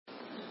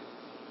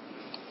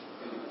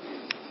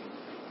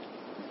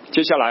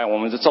接下来我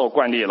们就照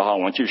惯例了哈，我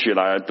们继续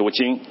来读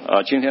经。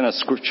今天的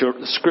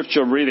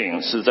scripture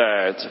reading 是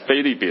在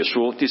腓立比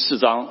书第4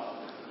章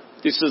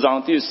第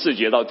4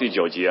节到第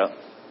9节。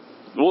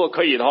如果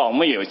可以的话，我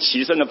们有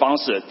齐声的方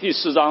式，第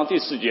4章第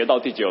4节到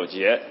第9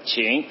节，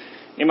请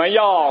你们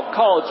要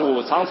靠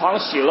主常常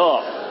喜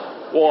乐。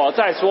我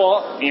再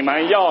说，你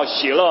们要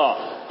喜乐，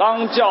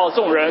当叫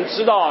众人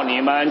知道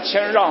你们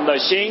谦让的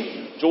心，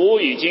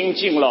主已经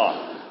尽了。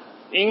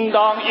应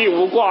当一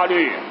无挂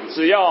虑，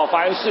只要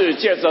凡事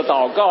借着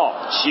祷告、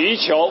祈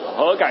求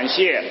和感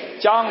谢，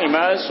将你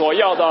们所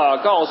要的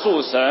告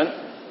诉神。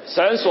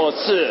神所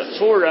赐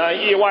出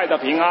人意外的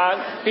平安，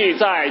必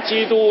在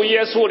基督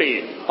耶稣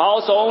里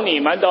保守你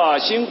们的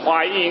心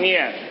怀意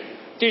念。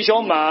弟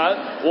兄们，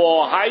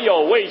我还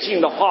有未尽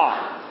的话，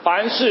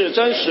凡是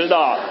真实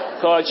的、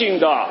可敬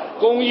的、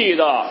公义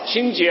的、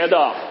清洁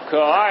的、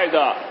可爱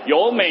的、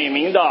有美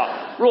名的，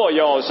若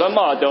有什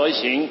么德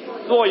行，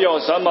若有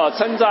什么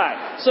称赞，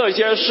这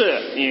些事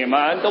你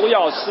们都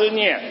要思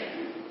念。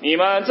你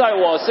们在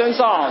我身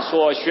上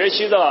所学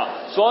习的、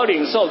所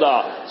领受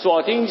的、所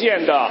听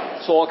见的、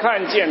所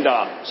看见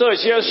的，这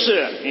些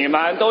事你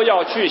们都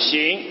要去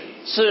行。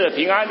是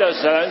平安的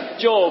神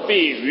就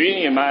必与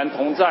你们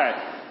同在。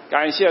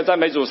感谢赞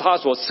美主，他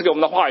所赐给我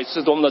们的话语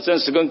是多么的真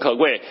实跟可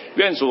贵。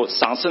愿主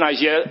赏赐那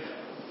些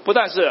不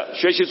但是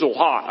学习主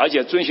话，而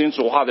且遵行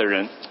主话的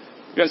人。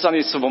愿上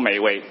帝赐福每一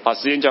位。把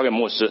时间交给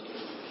牧师。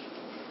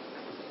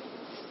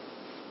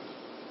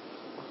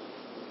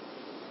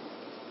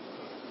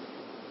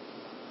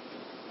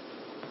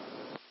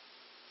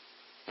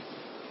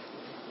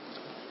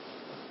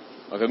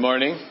Well, good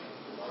morning.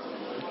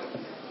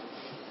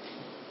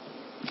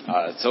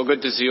 It's so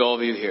good to see all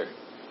of you here.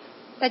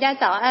 大家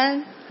早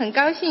安，很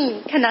高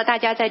兴看到大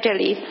家在这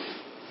里。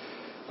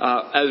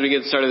As we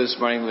get started this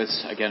morning,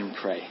 let's again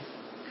pray.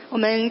 我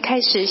们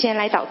开始先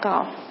来祷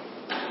告。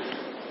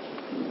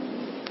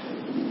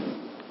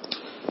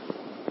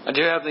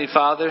Dear Heavenly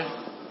Father,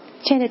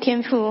 亲爱的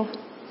天父，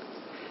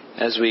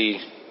 as we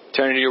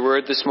turn to your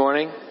word this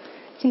morning,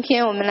 今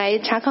天我们来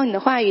查考你的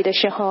话语的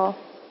时候，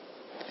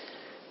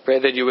 pray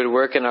that you would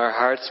work in our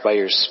hearts by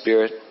your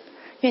Spirit.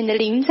 愿你的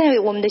灵在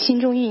我们的心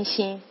中运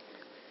行。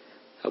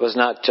Help us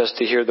not just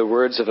to hear the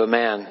words of a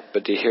man,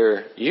 but to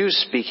hear you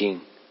speaking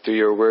through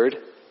your word.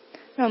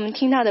 让我们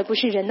听到的不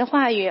是人的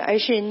话语，而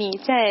是你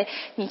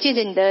借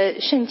着你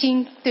的圣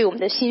经对我们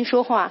的心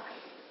说话。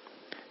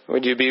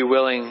Would you be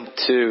willing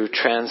to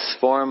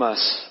transform us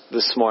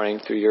this morning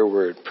through your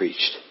word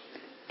preached?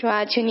 主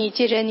啊，求你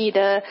借着你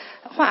的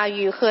话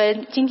语和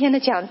今天的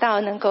讲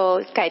道能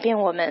够改变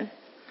我们。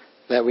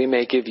That we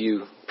may give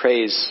you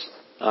praise,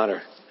 honor,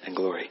 and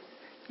glory.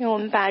 愿我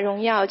们把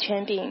荣耀、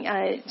权柄、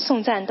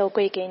颂赞都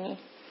归给你。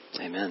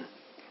Amen.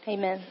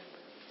 Amen.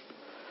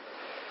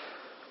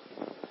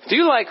 Do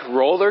you like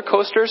roller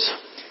coasters?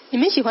 你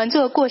们喜欢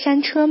坐过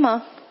山车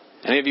吗？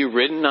 Any of you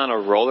ridden on a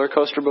roller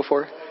coaster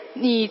before?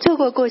 你坐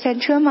过过山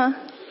车吗？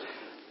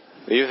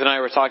 The youth and I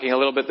were talking a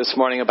little bit this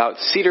morning about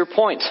Cedar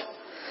Point.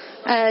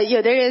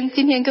 有的人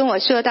今天跟我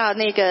说到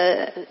那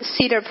个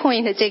Cedar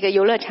Point 这个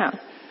游乐场。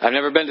I've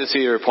never been to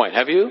Cedar Point.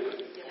 Have you?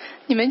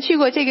 你们去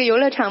过这个游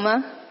乐场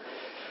吗？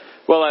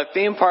 Well, at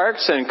theme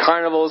parks and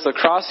carnivals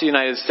across the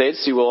United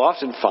States, you will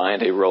often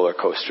find a roller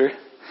coaster.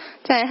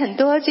 在很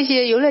多这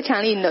些游乐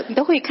场里，你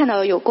都会看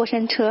到有过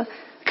山车。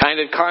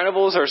Kind of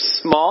carnivals are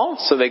small,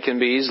 so they can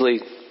be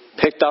easily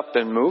picked up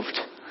and moved.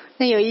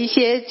 那有一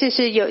些就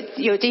是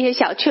有这些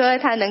小车，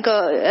它能够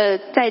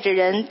载着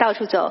人到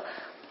处走。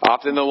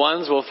Often the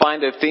ones we'll find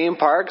at theme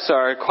parks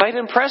are quite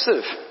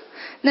impressive.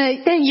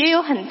 但也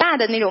有很大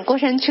的那种过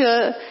山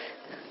车。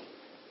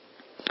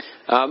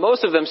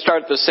Most of them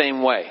start the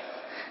same way.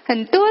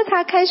 很多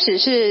它开始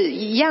是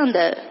一样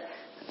的。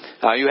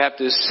You have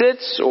to sit,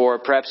 or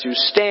perhaps you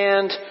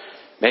stand.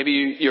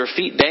 Maybe your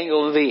feet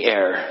dangle in the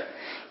air.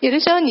 有的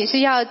时候你是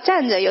要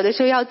站着，有的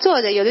时候要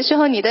坐着，有的时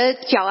候你的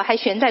脚还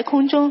悬在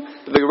空中。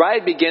The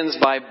ride begins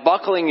by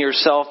buckling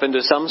yourself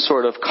into some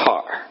sort of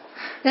car.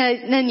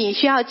 那你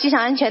需要系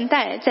上安全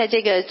带，在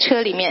这个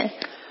车里面。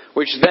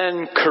Which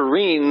then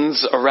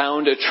careens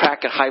around a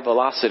track at high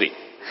velocity.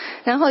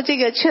 然后这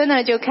个车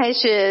呢就开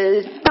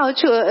始到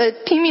处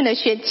拼命的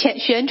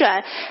旋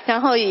转，然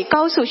后以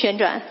高速旋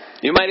转。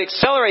You might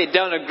accelerate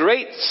down a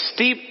great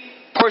steep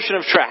portion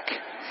of track.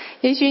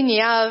 也许你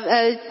要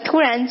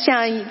突然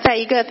像在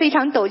一个非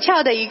常陡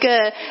峭的一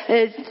个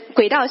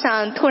轨道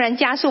上突然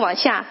加速往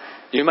下。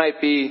You might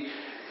be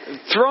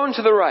thrown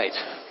to the right.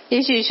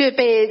 也许是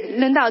被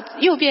扔到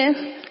右边。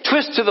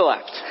Twist to the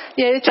left.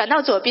 也转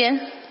到左边。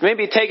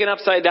Maybe taken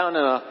upside down in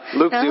a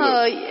loop-de-loop. 然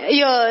后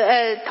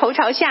又头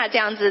朝下这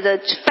样子的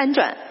翻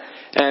转。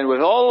And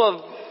with all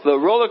of the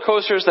roller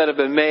coasters that have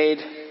been made,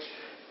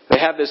 they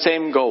have the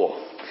same goal.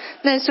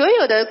 那所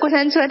有的过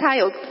山车它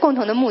有共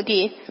同的目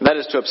的，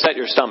 That is to upset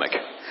your stomach.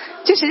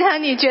 就是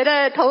让你觉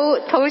得头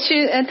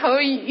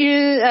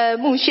晕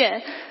目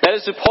眩。That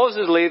is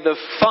supposedly the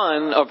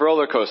fun of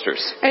roller coasters.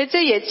 而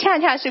这也恰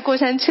恰是过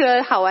山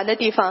车好玩的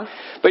地方。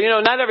 But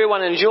not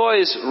everyone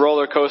enjoys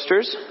roller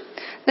coasters.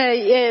 那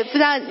也不知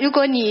道，如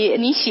果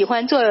你喜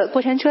欢坐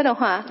过山车的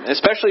话，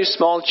 Especially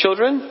small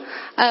children,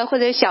 或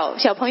者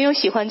小朋友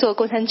喜欢坐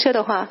过山车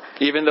的话，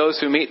 even those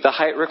who meet the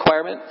height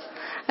requirement.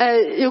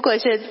 如果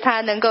是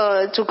它能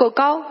够足够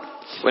高。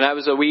 When I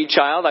was a wee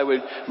child, I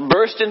would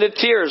burst into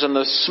tears on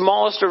the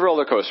smallest of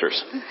roller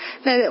coasters.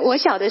 那我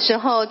小的时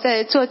候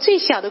在坐最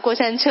小的过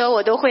山车，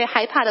我都会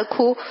害怕的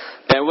哭。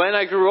 And when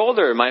I grew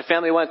older, my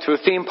family went to a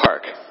theme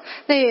park.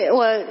 那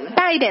我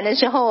大一点的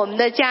时候，我们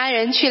的家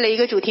人去了一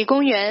个主题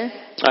公园。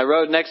 I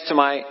rode next to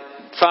my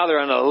father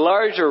on a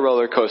larger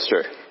roller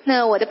coaster.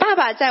 那我的爸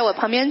爸在我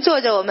旁边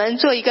坐着，我们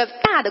坐一个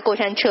大的过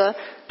山车。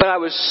 But I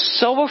was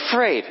so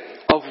afraid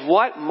of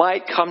what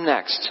might come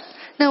next.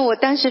 那我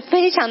当时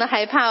非常的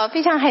害怕，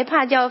非常害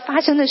怕要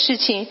发生的事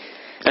情。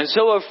 And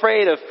so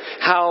afraid of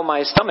how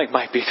my stomach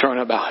might be thrown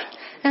about.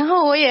 然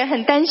后我也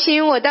很担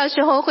心，我到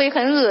时候会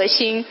很恶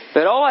心。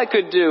 That all I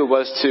could do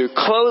was to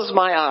close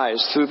my eyes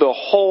through the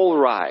whole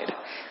ride.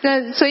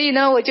 那所以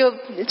呢，我就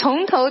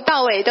从头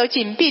到尾都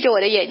紧闭着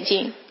我的眼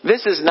睛。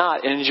 This is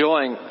not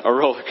enjoying a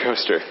roller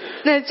coaster.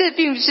 那这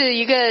并不是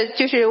一个，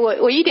就是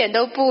我一点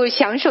都不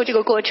享受这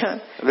个过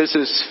程。 This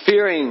is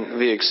fearing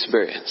the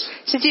experience.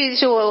 实际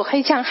是我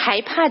非常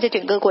害怕这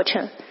整个过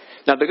程。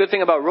 Now, the good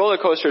thing about roller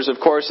coasters, of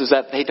course, is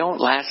that they don't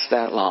last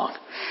that long.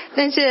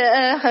 但是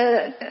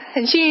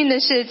很幸运的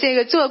是，这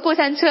个坐过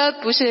山车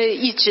不是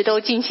一直都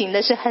进行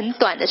的，是很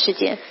短的时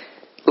间。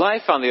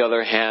 Life, on the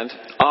other hand,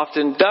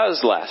 often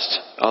does last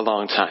a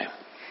long time.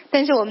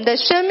 但是我们的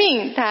生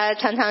命它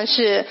常常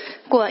是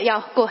要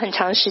过很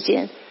长时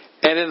间。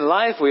 And in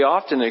life, we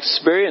often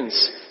experience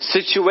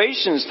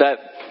situations that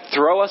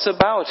throw us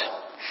about.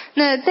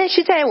 那但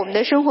是在我们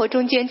的生活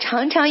中间，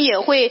常常也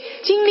会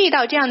经历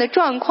到这样的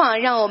状况，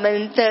让我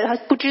们的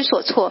不知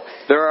所措。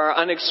 There are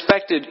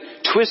unexpected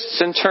twists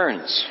and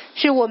turns.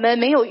 是我们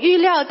没有预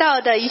料到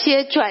的一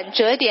些转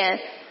折点。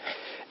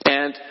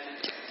 And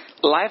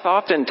life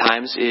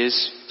oftentimes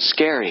is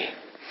scary.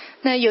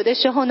 那有的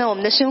时候呢，我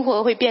们的生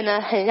活会变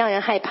得很让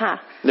人害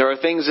怕。 There are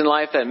things in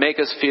life that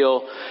make us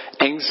feel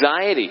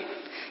anxiety.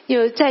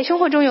 在生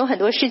活中有很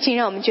多事情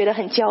让我们觉得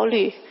很焦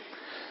虑。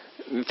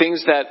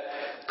 Things that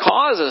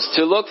cause us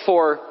to look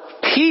for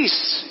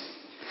peace.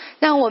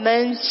 让我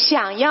们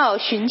想要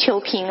寻求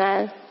平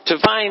安， To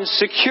find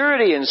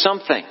security in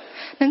something.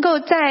 能够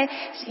在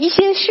一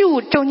些事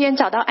物中间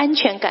找到安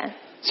全感。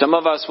 Some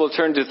of us will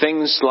turn to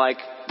things like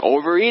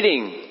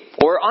overeating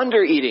or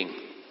undereating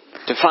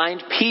to find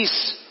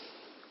peace.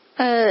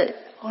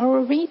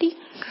 Overeating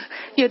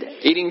有的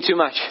Eating too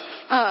much.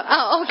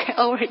 OK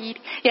overeating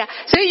yeah，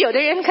 所以有的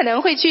人可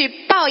能会去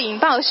暴饮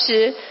暴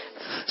食。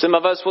 Some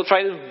of us will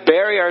try to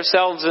bury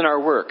ourselves in our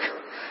work.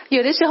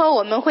 有的时候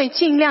我们会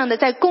尽量的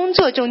在工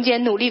作中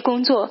间努力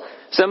工作。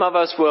 Some of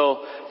us will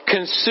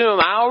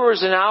consume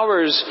hours and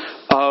hours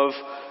of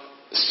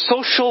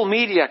social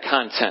media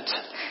content.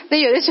 那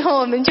有的时候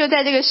我们就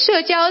在这个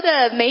社交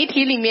的媒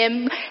体里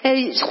面，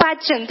花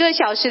整个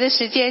小时的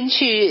时间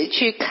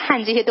去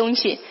看这些东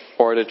西。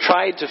 Or to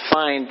try to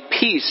find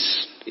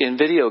peace in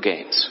video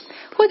games.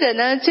 或者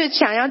呢，就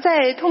想要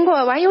通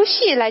过玩游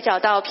戏来找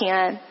到平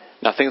安。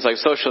 Now, things like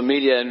social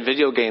media and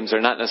video games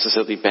are not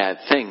necessarily bad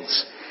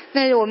things.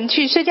 那我们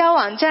去社交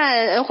网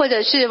站或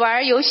者是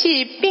玩游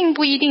戏，并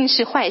不一定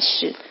是坏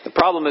事。 The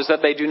problem is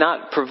that they do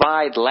not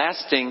provide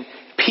lasting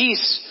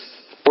peace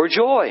or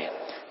joy.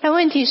 但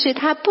问题是，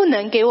它不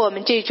能给我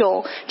们这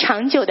种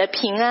长久的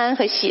平安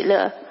和喜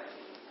乐。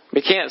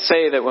 We can't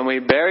say that when we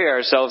bury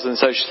ourselves in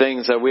such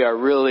things that we are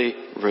really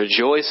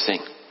rejoicing.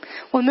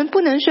 我们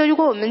不能说，如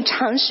果我们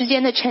长时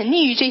间的沉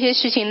溺于这些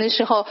事情的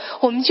时候，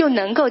我们就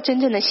能够真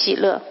正的喜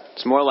乐。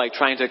 It's more like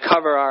trying to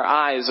cover our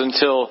eyes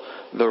until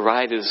the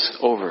ride is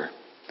over.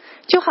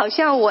 就好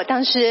像我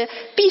当时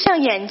闭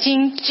上眼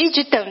睛，一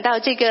直等到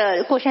这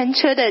个过山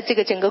车的这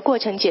个整个过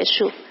程结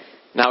束。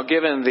 Now,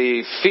 given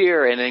the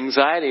fear and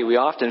anxiety we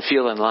often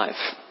feel in life,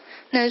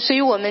 那所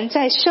以我们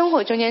在生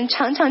活中间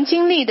常常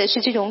经历的是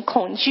这种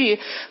恐惧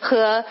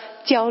和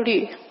焦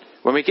虑。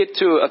 when we get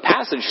to a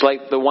passage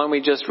like the one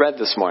we just read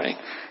this morning,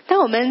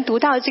 当我们读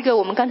到这个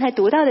我们刚才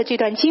读到的这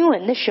段经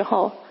文的时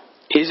候，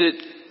 is it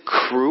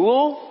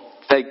cruel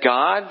that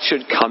God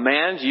should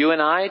command you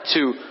and I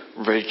to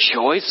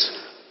rejoice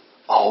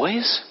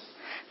always?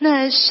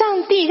 那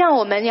上帝让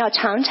我们要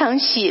常常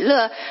喜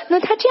乐，那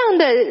他这样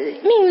的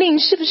命令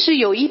是不是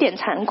有一点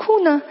残酷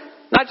呢？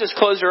 Not just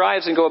close your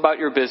eyes and go about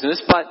your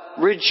business, but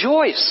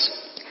rejoice.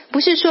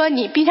 不是说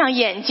你闭上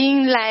眼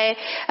睛来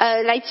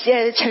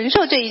承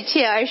受这一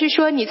切，而是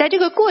说你在这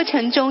个过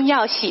程中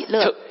要喜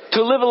乐。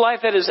 To live a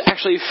life that is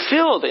actually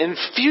filled,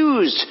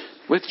 infused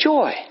with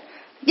joy.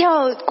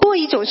 要过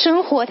一种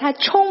生活，它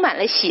充满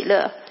了喜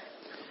乐。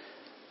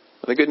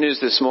 The good news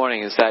this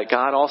morning is that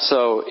God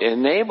also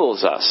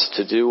enables us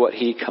to do what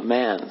He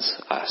commands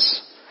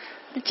us.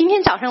 今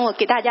天早上我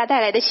给大家带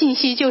来的信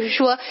息就是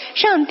说，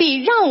上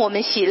帝让我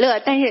们喜乐，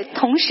但是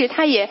同时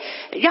他也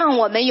让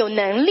我们有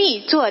能力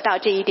做到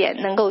这一点，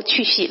能够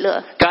去喜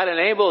乐。God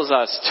enables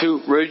us to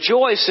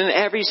rejoice in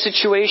every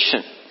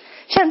situation.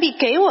 上帝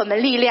给我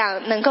们力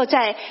量，能够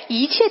在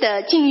一切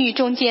的境遇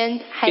中间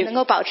还能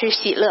够保持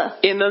喜乐。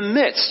In the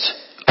midst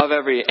of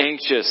every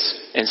anxious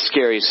and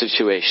scary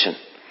situation.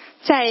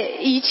 在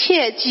一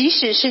切即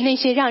使是那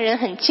些让人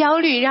很焦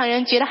虑、让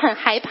人觉得很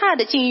害怕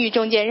的境遇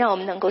中间，让我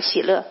们能够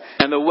喜乐。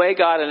And the way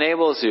God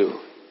enables you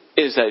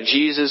is that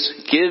Jesus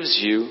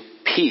gives you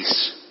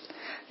peace.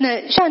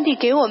 那上帝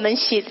给我们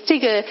这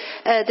个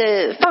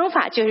的方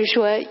法就是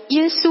说，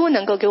耶稣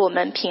能够给我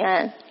们平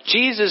安。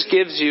Jesus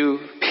gives you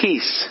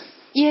peace.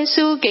 耶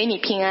稣给你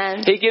平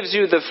安。He gives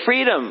you the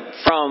freedom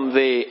from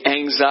the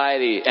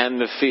anxiety and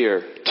the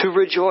fear to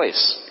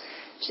rejoice.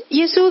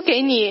 耶稣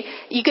给你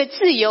一个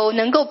自由，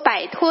能够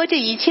摆脱这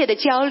一切的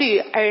焦虑，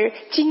而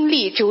经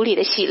历主里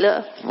的喜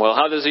乐。Well,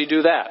 how does he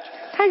do that?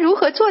 他如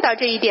何做到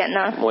这一点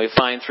呢？ We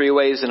find 3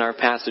 ways in our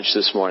passage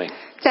this morning.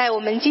 在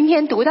我们今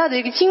天读到的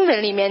这个经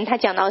文里面，他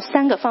讲到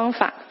3个方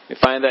法。We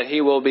find that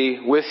he will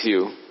be with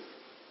you.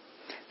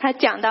 他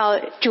讲到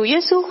主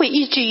耶稣会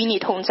一直与你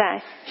同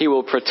在， He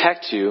will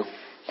protect you.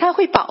 他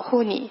会保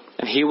护你，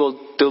 And he will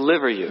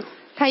deliver you.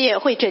 他也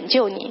会拯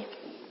救你。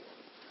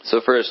 So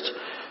first,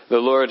 the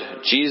Lord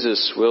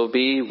Jesus will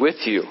be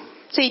with you.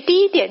 所以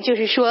第一点就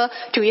是说，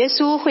主耶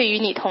稣会与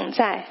你同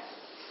在。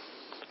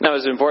Now,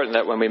 it's important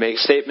that when we make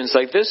statements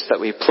like this, that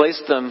we place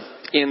them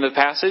in the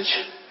passage.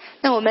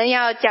 那我们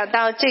要讲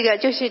到这个，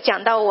就是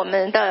讲到我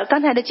们的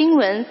刚才的经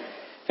文。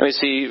And we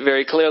see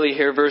very clearly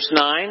here, verse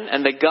 9,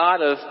 and the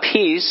God of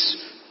peace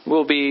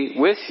will be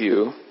with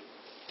you.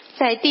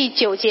 在第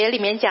9节里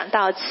面讲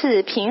到，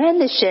赐平安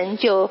的神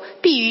就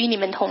必与你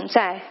们同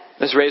在。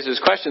 This raises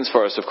questions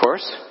for us, of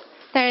course.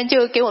 当然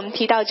就给我们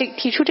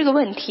提出这个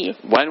问题：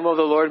 When will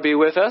the Lord be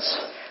with us?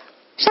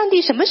 上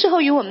帝什么时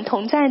候与我们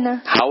同在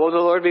呢？ How will the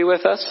Lord be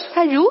with us?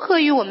 他如何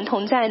与我们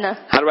同在呢？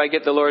 How do I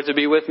get the Lord to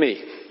be with me?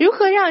 如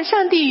何让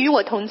上帝与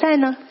我同在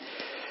呢？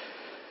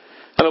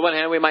 On the one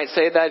hand, we might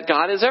say that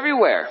God is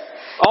everywhere,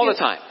 all the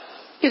time.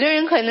 有的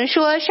人可能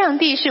说，上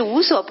帝是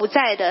无所不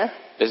在的，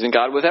 Isn't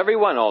God with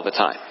everyone all the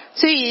time?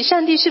 所以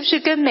上帝是不是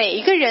跟每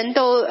一个人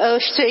都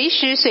随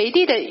时随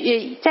地的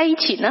在一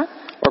起呢？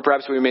 Or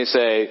perhaps we may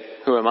say,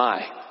 who am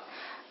I?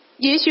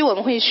 也许我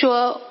们会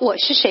说，我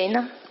是谁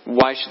呢？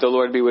 Why should the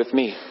Lord be with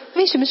me?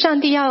 为什么上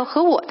帝要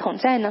和我同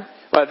在呢？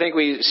 Well, I think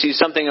we see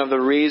something of the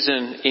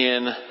reason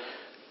in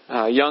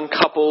young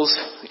couples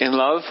in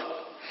love.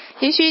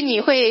 也许你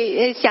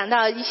会想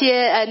到一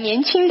些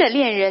年轻的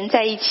恋人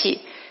在一起。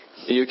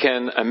 You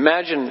can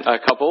imagine a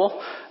couple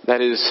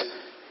that is,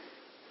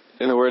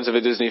 in the words of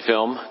a Disney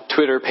film,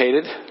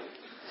 Twitter-pated.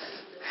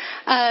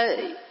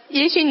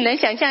 也许你能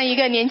想象一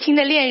个年轻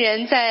的恋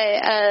人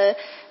在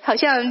好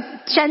像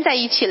粘在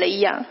一起了一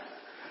样。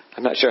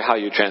I'm not sure how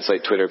you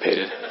translate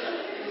Twitter-pated.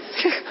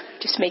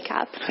 Just make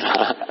up.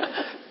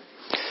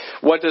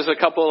 What does a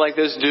couple like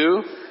this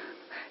do?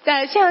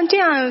 像这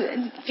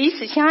样彼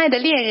此相爱的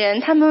恋人，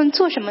他们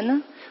做什么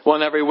呢？ Well,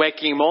 in every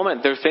waking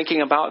moment, they're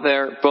thinking about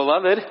their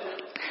beloved.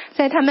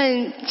 在他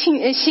们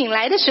醒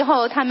来的时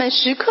候，他们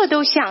时刻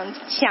都想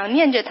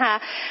念着他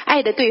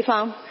爱的对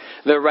方。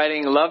 They're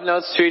writing love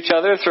notes to each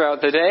other throughout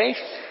the day.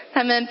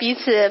 他们彼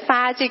此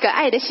发这个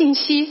爱的信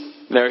息。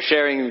 They're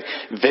sharing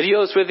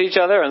videos with each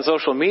other on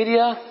social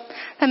media.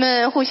 他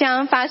们互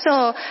相发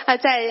送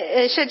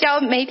在社交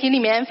媒体里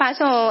面发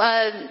送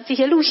这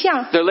些录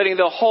像。 They're letting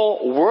the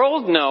whole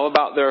world know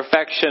about their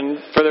affection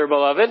for their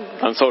beloved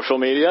on social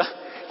media.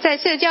 在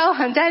社交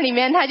网站里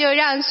面，他就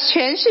让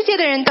全世界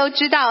的人都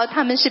知道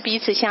他们是彼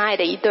此相爱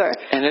的一对儿。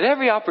 And at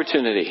every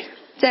opportunity,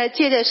 在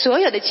借着所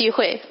有的机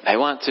会， they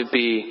want to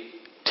be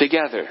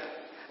together.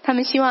 他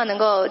们希望能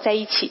够在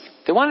一起。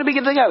 They want to be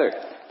together.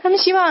 他们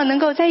希望能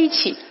够在一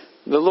起。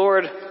 The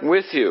Lord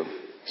with you.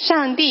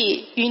 上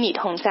帝与你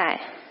同在。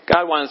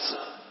 God wants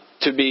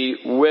to be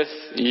with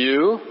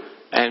you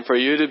and for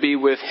you to be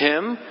with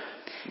Him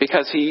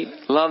because He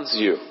loves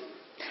you.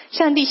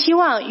 上帝希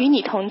望与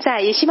你同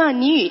在，也希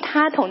望你与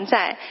他同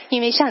在，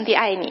因为上帝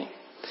爱你。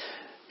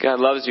 God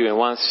loves you and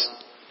wants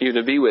you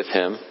to be with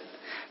Him.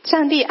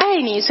 上帝爱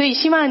你，所以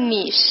希望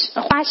你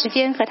花时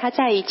间和他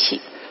在一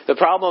起。 The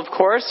problem, of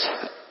course,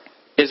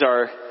 is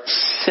our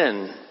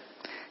sin.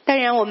 当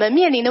然，我们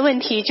面临的问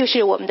题就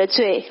是我们的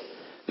罪。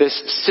 This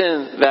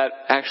sin that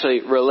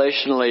actually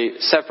relationally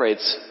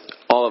separates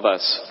all of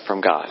us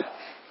from God.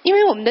 因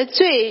为我们的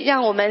罪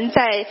让我们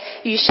在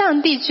与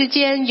上帝之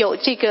间有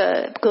这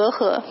个隔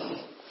阂。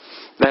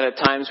 That at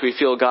times we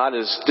feel God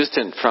is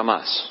distant from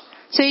us.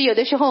 所以有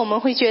的时候我们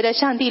会觉得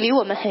上帝离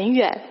我们很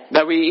远。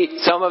 That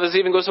some of us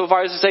even go so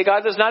far as to say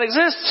God does not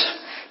exist.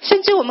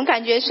 甚至我们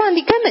感觉上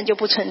帝根本就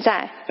不存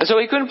在。 And so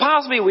He couldn't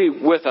possibly be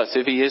with us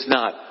if He is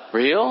not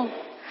real.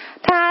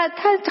 他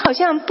好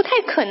像不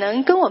太可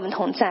能跟我们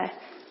同在。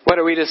 What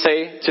are we to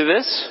say to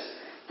this?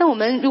 那我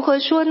们如何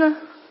说呢？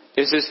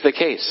 Is this the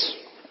case?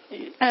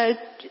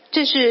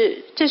 就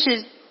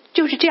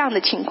是这样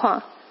的情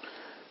况。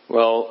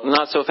Well,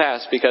 not so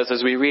fast, because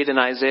as we read in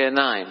Isaiah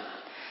 9,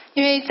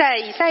 因为在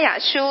以赛亚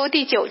书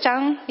第9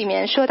章里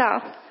面说到，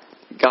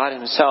 God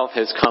himself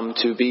has come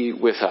to be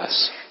with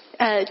us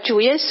主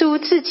耶稣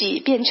自己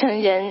变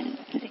成人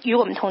与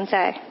我们同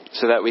在，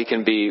 so that we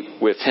can be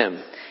with him.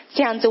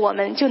 这样子我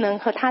们就能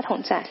和他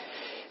同在。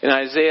 In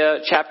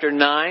Isaiah chapter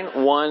 9,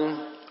 1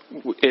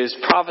 is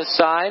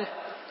prophesied.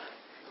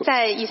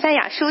 在以赛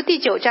亚书第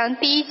9章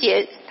第1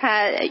节，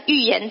他预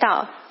言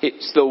到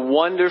It's the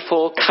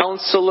wonderful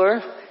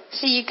counselor,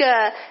 是一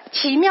个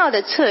奇妙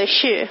的测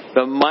试，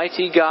 the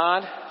mighty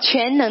God,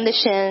 全能的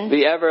神， the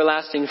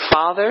everlasting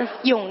Father,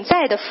 永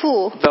在的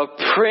父， the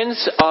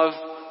Prince of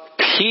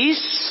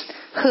Peace.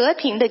 和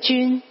平的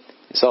君，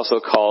 It's also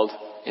called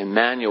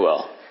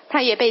Emmanuel,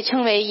 他也被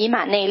称为以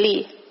马内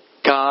利，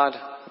 God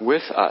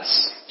with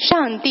us.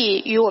 上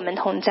帝与我们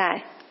同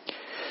在。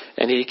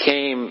 And he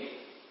came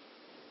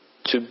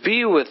to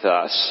be with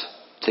us,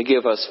 to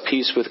give us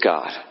peace with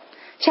God.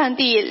 上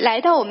帝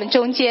来到我们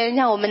中间，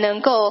让我们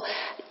能够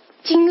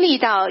经历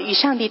到与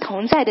上帝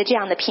同在的这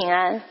样的平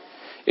安。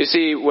 You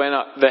see, when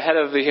the head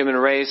of the human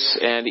race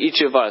and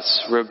each of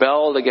us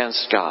rebelled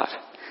against God,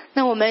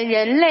 那我们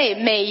人类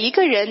每一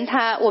个人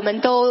我们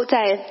都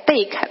在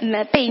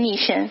背逆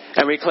神，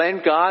 and we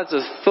claimed God's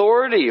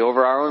authority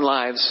over our own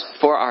lives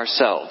for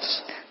ourselves,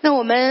 那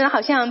我们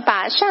好像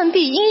把上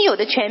帝应有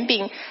的权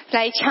柄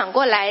来抢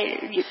过来，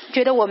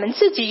觉得我们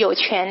自己有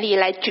权利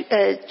来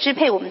支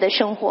配我们的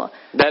生活。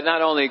 that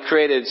not only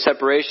created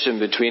separation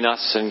between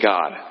us and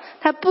God,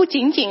 它不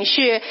仅仅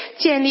是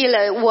建立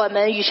了我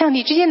们与上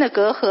帝之间的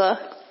隔阂，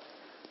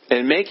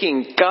 in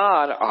making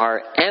God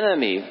our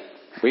enemy,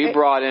 we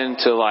brought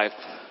into life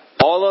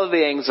all of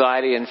the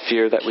anxiety and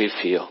fear that we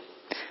feel.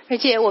 而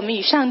且我们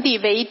与上帝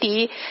为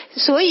敌，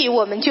所以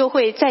我们就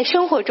会在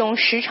生活中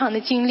时常的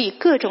经历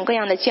各种各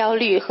样的焦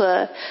虑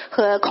和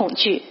恐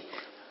惧。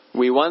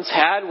 We once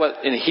had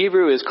what in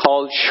Hebrew is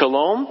called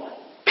shalom,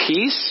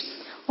 peace.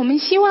 我们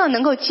希望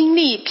能够经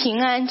历平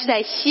安，这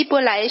在希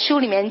伯来书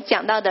里面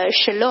讲到的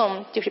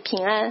shalom 就是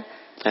平安。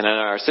 And in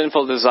our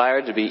sinful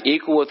desire to be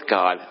equal with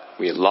God,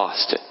 we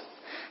lost it.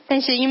 但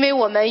是因为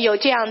我们有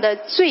这样的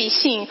罪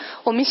性，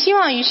我们希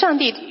望与上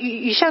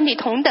帝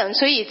同等，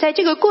所以在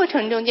这个过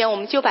程中间，我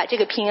们就把这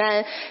个平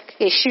安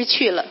给失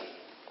去了。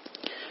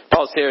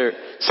 Paul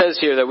says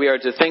here that we are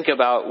to think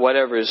about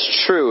whatever is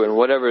true and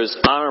whatever is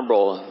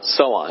honorable and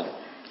so on.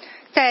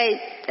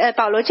 在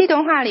保罗这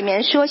段话里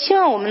面说，希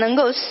望我们能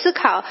够思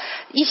考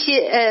一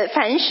些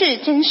凡是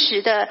真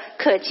实的、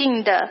可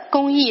敬的、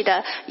公义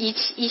的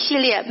一系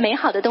列美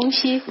好的东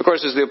西。 Of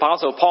course, as the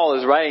Apostle Paul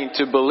is writing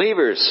to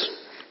believers,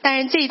 当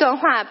然，这一段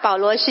话保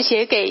罗是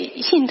写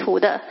给信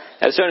徒的。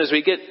 as soon as we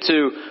get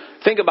to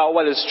think about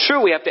what is true,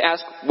 we have to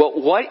ask, well,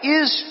 what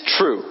is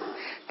true?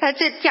 他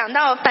这讲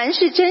到凡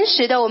是真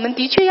实的，我们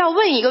的确要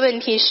问一个问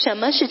题：什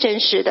么是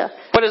真实的？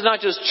 What is not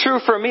just true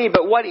for me,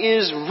 but what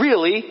is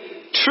really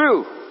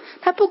true?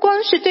 它不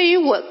光是对于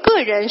我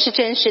个人是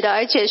真实的，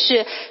而且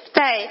是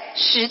在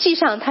实际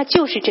上它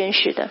就是真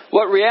实的。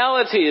 What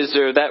reality is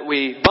there that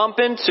we bump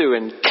into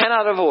and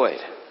cannot avoid?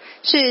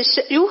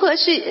 是如何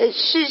是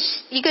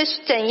一个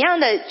怎样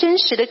的真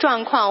实的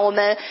状况，我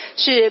们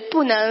是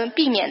不能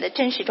避免的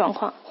真实状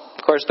况。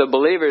 Of course, the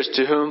believers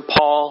to whom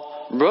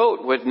Paul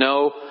wrote would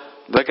know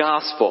the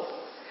gospel.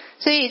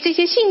 所以这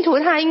些信徒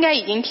他应该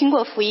已经听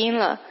过福音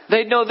了，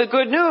 They know the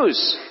good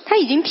news. 他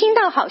已经听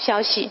到好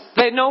消息，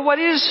 They know what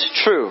is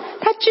true,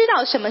 他知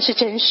道什么是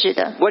真实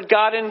的。 what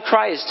God in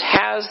Christ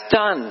has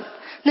done.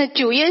 那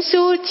主耶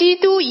稣基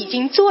督已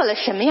经做了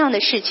什么样的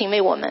事情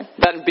为我们？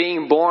 That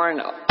being born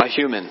a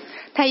human,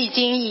 他已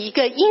经以一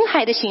个婴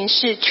孩的形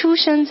式出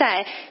生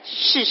在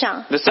世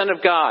上。 the Son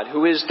of God,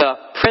 who is the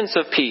Prince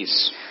of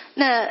Peace,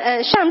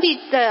 那上帝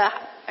的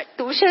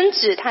独生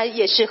子，他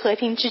也是和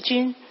平之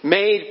君，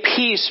 made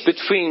peace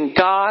between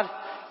God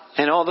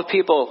and all the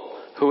people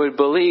who would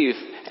believe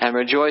and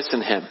rejoice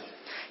in him.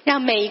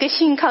 让每一个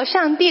信靠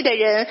上帝的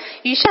人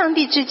与上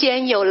帝之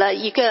间有了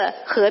一个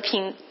和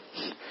平。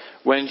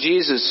 When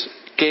Jesus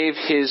gave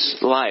his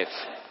life,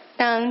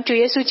 当主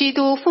耶稣基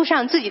督付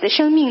上自己的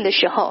生命的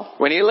时候，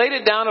 when he laid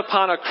it down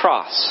upon a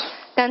cross,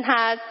 当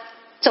他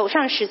走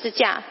上十字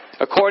架，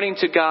 according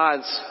to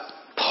God's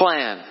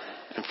plan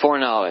and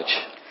foreknowledge,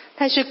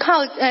 他是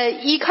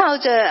依靠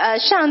着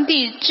上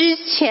帝之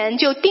前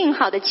就定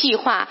好的计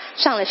划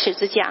上了十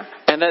字架，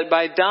 and that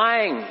by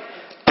dying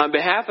on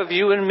behalf of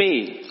you and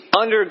me,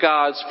 under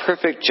God's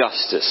perfect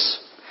justice,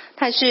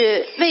 他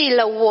是为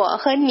了我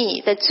和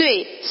你的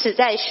罪死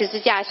在十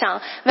字架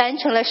上，完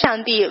成了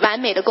上帝完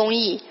美的公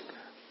义。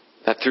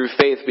 that through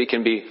faith we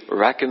can be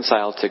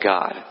reconciled to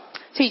God.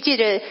 所以借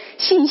着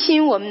信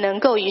心，我们能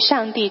够与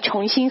上帝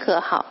重新和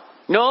好。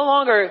 No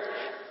longer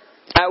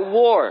at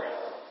war,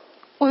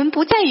 我们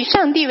不再与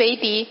上帝为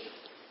敌，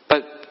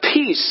 but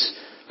peace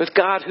with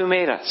God who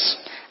made us.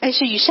 而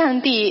是与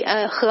上帝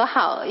和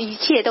好，一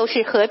切都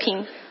是和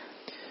平。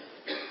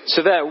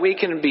 So that we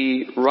can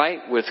be right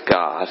with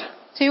God.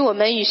 所以我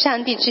们与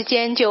上帝之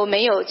间就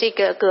没有这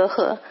个隔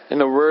阂。 In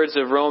the words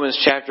of Romans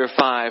chapter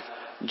 5,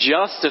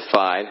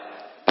 justified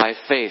by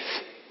faith.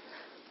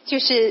 就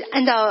是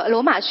按照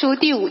罗马书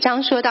第5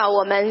章说到，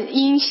我们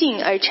因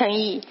信而称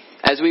义。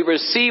As we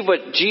receive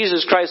what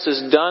Jesus Christ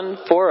has done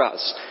for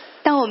us,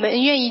 当我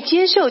们愿意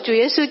接受主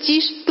耶稣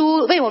基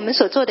督为我们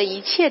所做的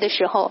一切的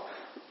时候，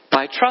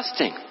 by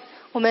trusting,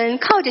 我们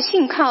靠着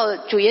信靠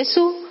主耶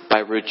稣，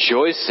 by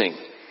rejoicing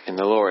in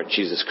the Lord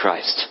Jesus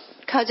Christ.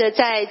 靠着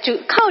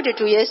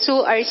主耶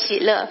稣而喜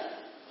乐。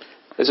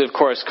This, of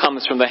course,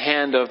 comes from the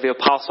hand of the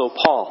Apostle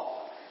Paul.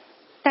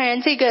 当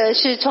然，这个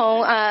是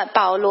从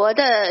保罗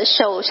的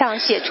手上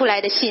写出来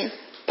的信。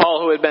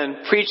Paul, who had been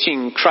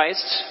preaching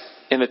Christ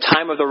in the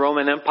time of the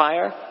Roman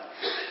Empire,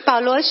 保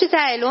罗是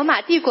在罗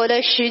马帝国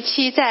的时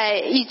期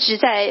一直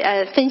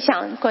在分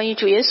享关于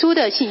主耶稣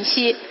的信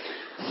息。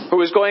who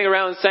was going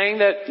around saying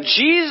that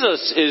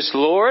Jesus is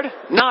Lord,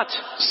 not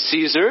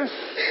Caesar.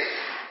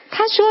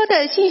 他说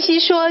的信息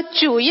说，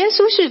主耶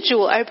稣是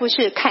主，而不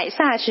是凯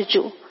撒是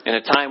主。In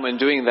a time when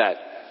doing that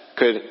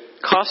could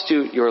cost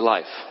you your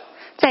life.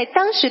 在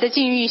当时的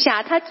境遇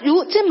下，他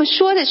如这么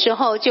说的时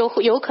候，就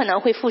有可能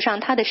会付上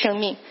他的生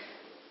命。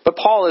But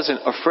Paul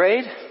isn't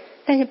afraid.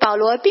 但是保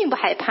罗并不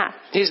害怕，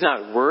 He's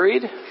not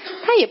worried.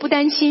 他也不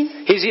担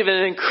心， He's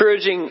even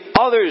encouraging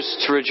others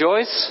to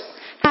rejoice.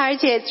 他而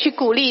且去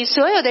鼓励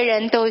所有的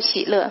人都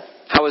喜乐。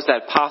 How is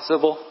that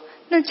possible?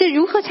 那这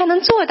如何才能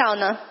做到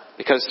呢？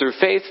 Because through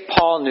faith,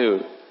 Paul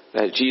knew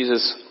that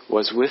Jesus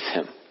was with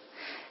him.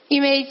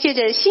 因为借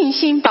着信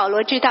心，保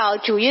罗知道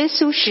主耶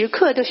稣时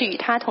刻都是与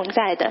他同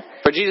在的。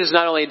 For Jesus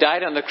not only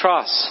died on the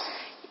cross,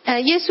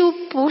 耶稣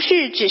不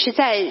是只是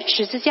在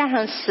十字架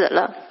上死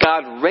了，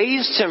 God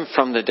raised him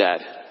from the dead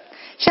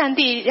上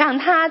帝让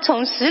他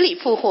从死里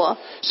复活，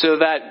 so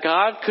that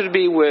God could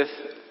be with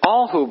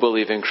all who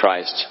believe in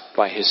Christ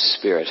by his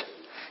Spirit.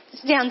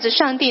 这样子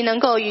上帝能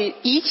够与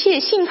一切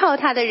信靠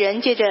他的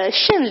人借着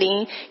圣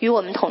灵与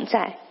我们同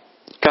在。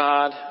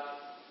 God,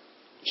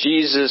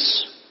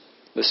 Jesus,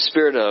 the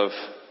Spirit of,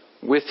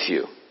 with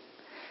you.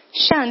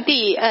 上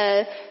帝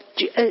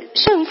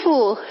圣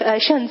父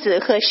圣子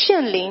和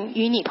圣灵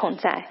与你同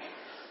在。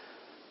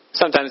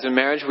 Sometimes in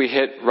marriage we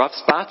hit rough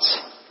spots.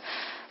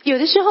 有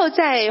的时候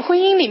在婚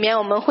姻里面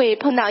我们会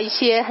碰到一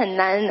些很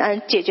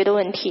难解决的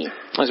问题，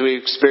 As we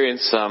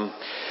experience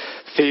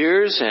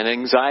fears and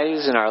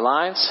anxieties in our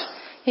lives.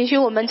 也许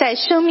我们在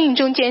生命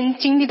中间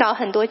经历到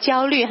很多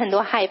焦虑，很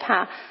多害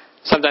怕。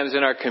 Sometimes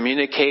in our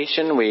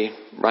communication we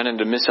run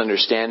into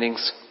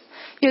misunderstandings.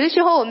 有的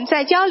时候我们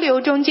在交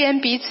流中间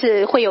彼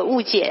此会有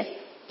误解。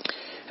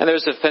 And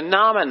there's a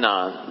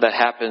phenomenon that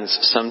happens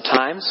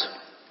sometimes.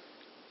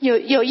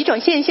 有一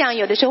种现象，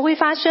有的时候会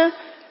发生。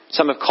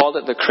 Some have called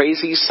it the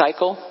crazy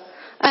cycle.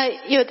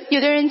 有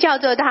的人叫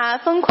做它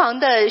疯狂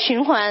的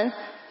循环。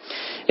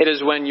 It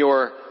is when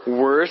your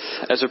worth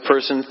as a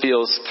person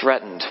feels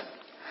threatened.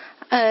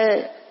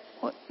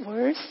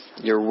 worth?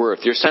 Your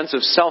worth, your sense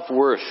of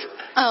self-worth.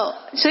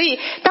 所以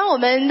当我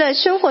们的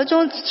生活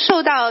中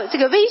受到这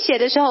个威胁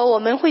的时候，我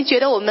们会觉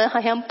得我们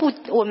好像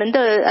我们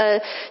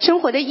的生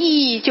活的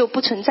意义就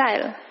不存在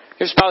了。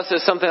 Your spouse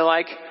says something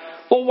like,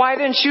 well, why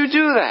didn't you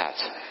do that?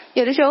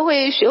 有的时候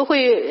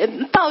会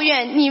抱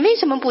怨你为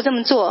什么不这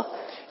么做？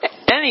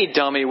 Any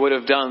dummy would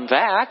have done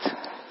that.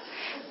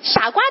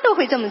 傻瓜都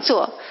会这么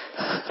做。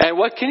 And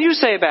what can you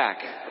say back?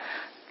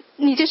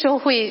 你这时候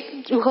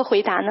会如何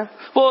回答呢？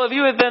 Well, if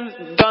you had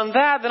done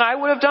that, then I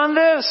would have done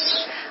this.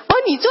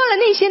 你做了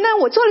那些呢，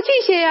我做了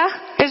这些呀。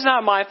 It's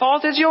not my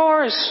fault, it's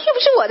yours. 又不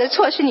是我的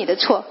错，是你的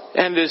错。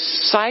 And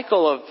this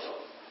cycle of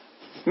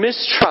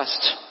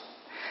mistrust,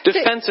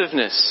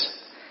 defensiveness.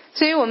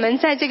 所以我们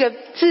在这个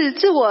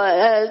自我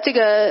这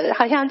个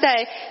好像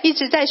一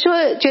直在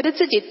说觉得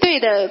自己对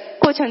的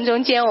过程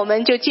中间，我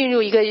们就进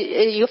入一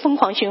个疯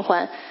狂循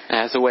环。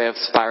 As a way of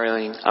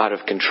spiraling out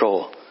of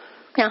control.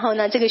 然后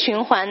呢，这个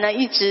循环呢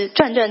一直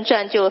转，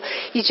就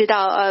一直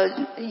到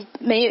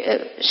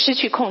失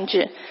去控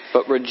制。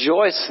 But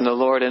rejoice in the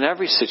Lord in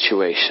every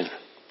situation.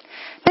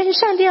 但是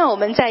上帝让我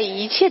们在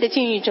一切的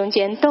境遇中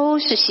间都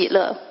是喜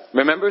乐。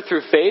 Remember,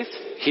 through faith,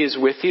 He is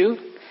with you.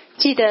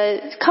 记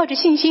得靠着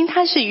信心，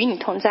他是与你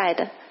同在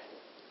的。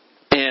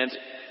 And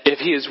if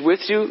He is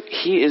with you,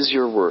 He is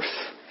your worth.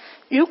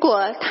 如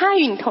果他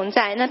与你同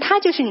在，那他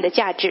就是你的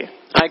价值。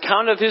 I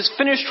count of His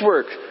finished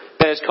work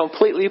that has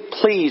completely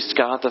pleased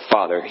God the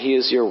Father.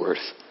 He is your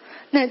worth.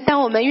 那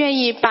当我们愿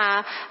意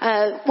把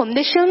我们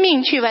的生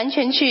命完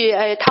全去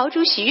讨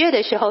主喜悦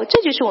的时候，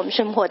这就是我们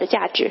生活的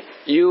价值。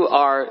 You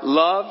are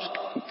loved,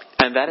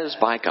 and that is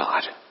by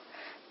God.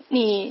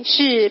 你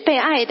是被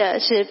爱的，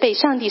是被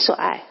上帝所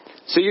爱。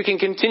 So you can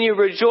continue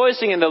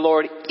rejoicing in the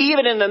Lord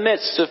even in the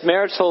midst of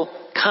marital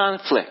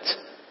conflict.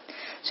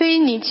 所以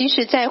你即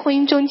使在婚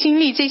姻中经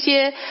历这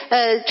些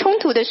冲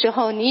突的时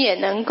候，你也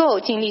能够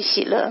经历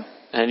喜乐。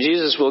 And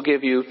Jesus will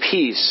give you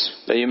peace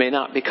that you may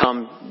not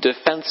become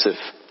defensive.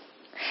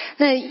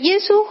 那耶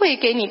稣会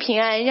给你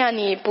平安，让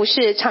你不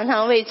是常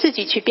常为自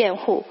己去辩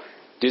护。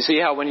 Do you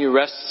see how when you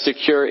rest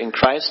secure in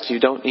Christ, you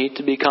don't need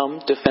to become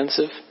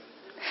defensive?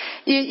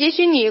 也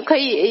许你可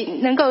以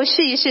能够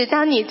试一试，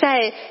当你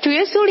在主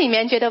耶稣里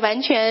面觉得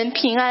完全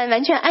平安、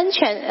完全安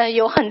全，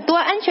有很多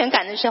安全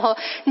感的时候，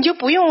你就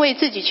不用为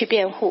自己去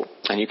辩护。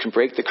And you can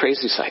break the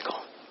crazy cycle.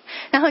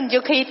 然后你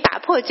就可以打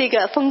破这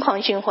个疯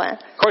狂循环。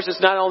Of course,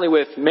 it's not only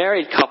with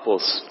married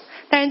couples.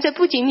 当然，这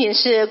不仅仅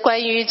是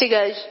关于这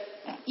个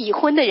已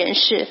婚的人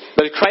士。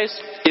But Christ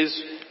is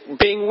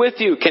being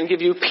with you, can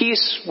give you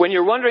peace when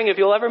you're wondering if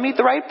you'll ever meet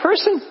the right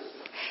person.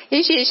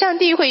 也许上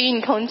帝会与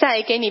你同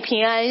在，给你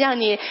平安，让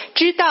你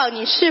知道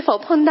你是否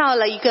碰到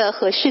了一个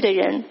合适的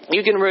人。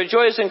You can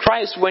rejoice in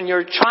Christ when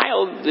your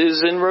child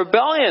is in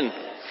rebellion.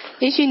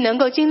 也许你能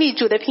够经历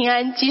主的平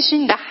安，即使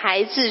你的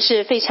孩子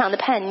是非常的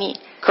叛逆。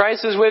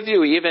Christ is with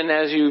you even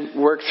as you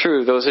work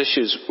through those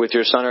issues with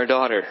your son or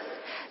daughter.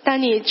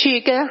 当你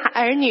去跟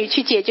儿女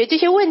去解决这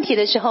些问题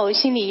的时候，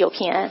心里有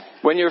平安。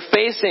When you're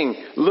facing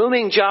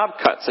looming job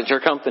cuts at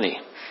your company.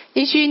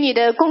 也许你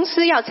的公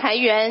司要裁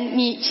员，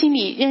你心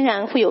里仍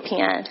然会有平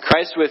安。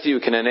Christ with you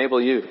can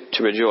enable you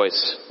to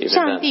rejoice even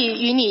上 then.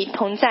 帝与你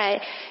同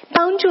在，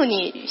帮助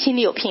你心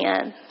里有平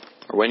安。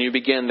Or when you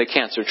begin the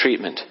cancer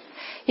treatment.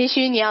 也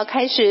许你要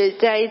开始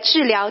在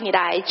治疗你的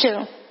癌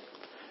症。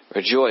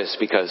Rejoice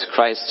because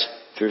Christ,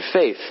 through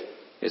faith,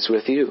 is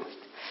with you.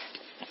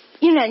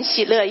 因然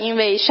喜乐，因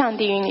为上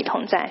帝与你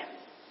同在。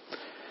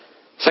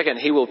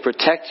Second, He will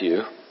protect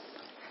you.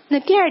 那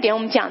第二点，我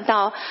们讲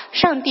到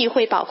上帝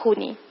会保护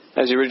你。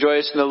As you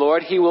rejoice in the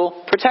Lord, He will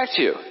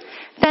protect you.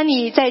 当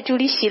你在主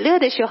里喜乐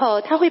的时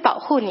候，他会保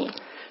护你。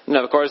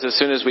Now, of course, as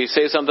soon as we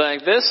say something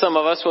like this, some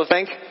of us will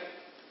think,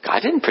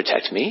 God didn't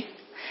protect me.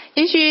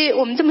 也许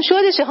我们这么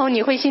说的时候，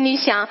你会心里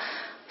想，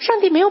上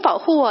帝没有保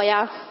护我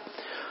呀。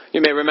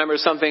You may remember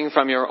something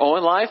from your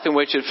own life in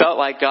which it felt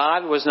like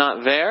God was not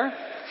there.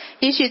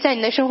 也许在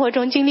你的生活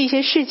中经历一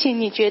些事情，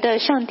你觉得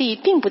上帝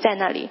并不在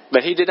那里。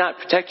 But He did not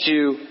protect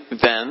you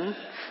then.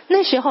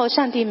 那时候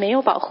上帝没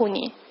有保护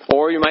你。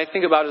 Or you might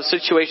think about a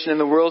situation in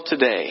the world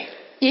today.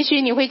 也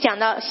许你会想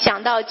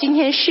到今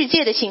天世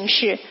界的形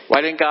势。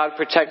 Why didn't God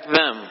protect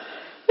them?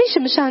 为什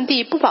么上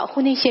帝不保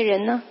护那些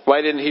人呢？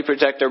 Why didn't He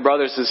protect our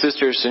brothers and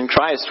sisters in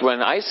Christ when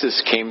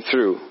ISIS came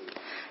through?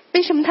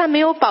 为什么他没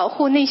有保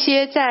护那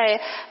些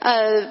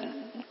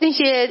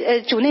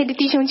主内的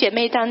弟兄姐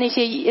妹，当那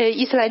些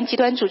伊斯兰极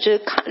端组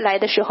织来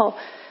的时候？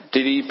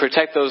 Did He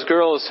protect those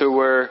girls who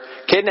were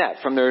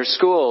kidnapped from their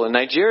school in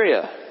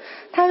Nigeria?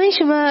 他为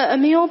什么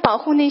没有保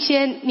护那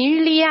些尼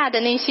日利亚的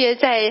那些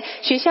在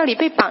学校里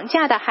被绑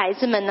架的孩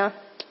子们呢？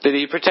 Did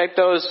He protect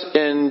those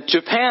in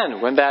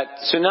Japan when that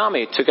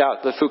tsunami took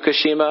out the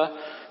Fukushima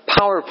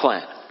power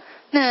plant?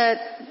 那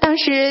当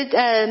时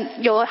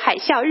有海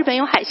啸，日本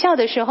有海啸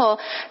的时候，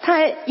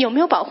他有没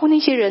有保护那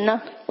些人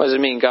呢？ What does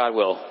it mean God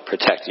will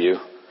protect you?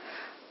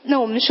 那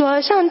我们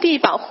说上帝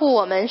保护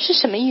我们是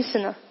什么意思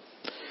呢？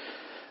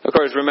 Of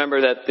course,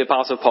 remember that the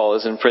Apostle Paul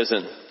is in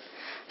prison.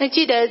 那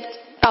记得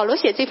保罗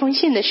写这封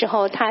信的时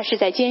候，他是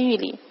在监狱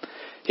里。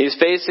 He's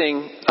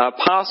facing a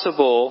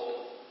possible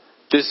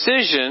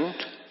decision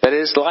that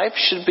his life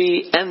should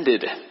be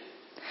ended.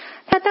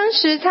 他当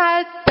时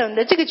他等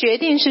的这个决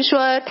定是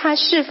说，他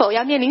是否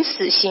要面临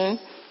死刑。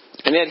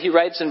 And yet he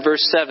writes in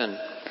verse 7,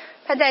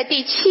 他在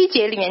第7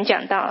节里面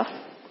讲到，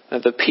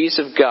 that the peace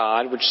of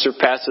God, which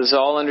surpasses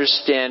all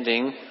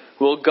understanding,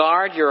 will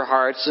guard your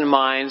hearts and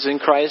minds in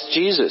Christ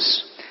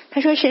Jesus.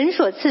 他说神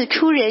所赐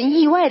出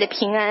人意外的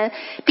平安，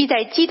必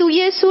在基督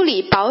耶稣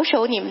里保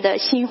守你们的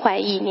心怀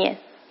意念。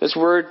 This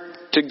word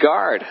to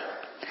guard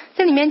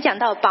这里面讲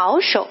到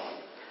保守，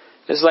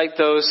 is like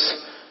those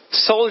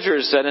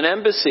soldiers at an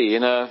embassy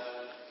in a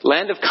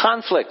land of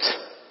conflict.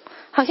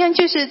 好像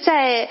就是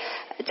在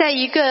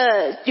一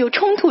个有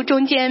冲突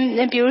中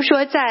间，比如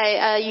说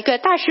在一个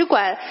大使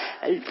馆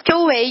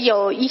周围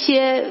有一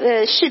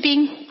些士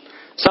兵。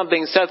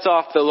 Something sets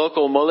off the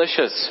local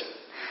militias.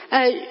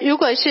 如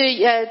果是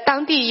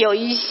当地有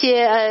一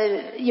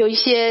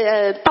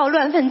些暴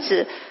乱分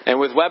子， And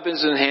with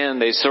weapons in hand,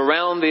 they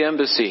surround the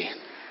embassy.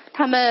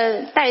 他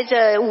们带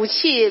着武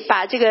器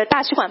把这个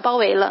大使馆包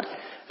围了。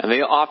 And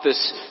the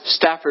office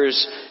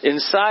staffers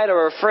inside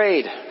are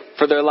afraid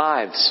for their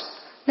lives.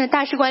 那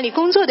大使馆里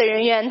工作的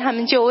人员，他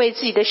们就为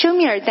自己的生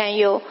命而担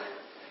忧。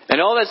 And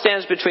all that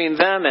stands between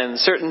them and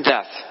certain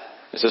death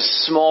is a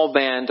small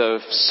band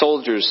of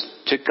soldiers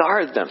to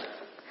guard them.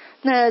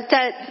 那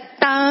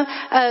当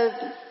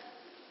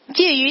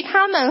介于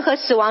他们和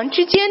死亡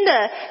之间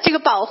的这个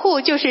保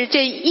护，就是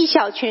这一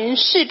小群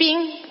士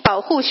兵，保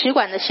护使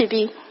馆的士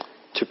兵，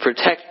 To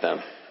protect them.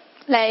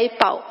 来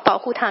保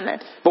护他们。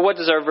 But what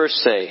does our verse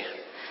say?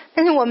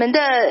 但是我们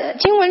的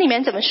经文里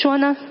面怎么说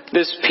呢？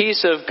 This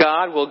peace of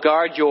God will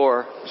guard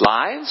your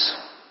lives?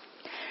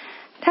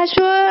 他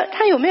说，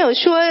他有没有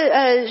说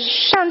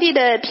上帝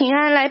的平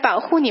安来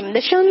保护你们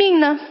的生命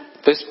呢？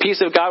 This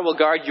peace of God will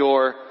guard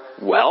your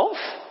wealth?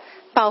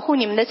 保护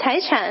你们的财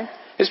产，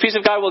 This peace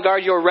of God will guard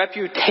your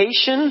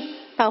reputation?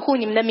 保护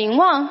你们的名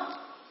望？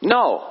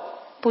 No.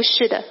 不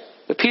是的。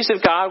 The peace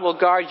of God will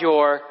guard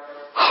your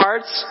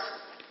hearts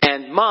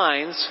and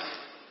minds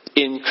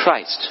in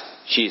Christ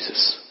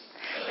Jesus.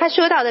 他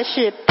说到的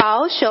是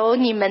保守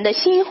你们的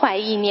心怀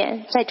意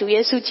念，在主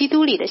耶稣基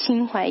督里的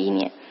心怀意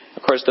念。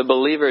Of course, the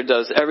believer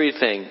does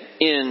everything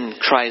in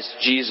Christ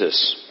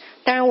Jesus.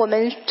 当然我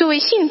们作为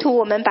信徒，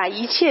我们把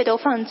一切都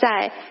放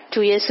在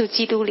主耶稣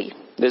基督里。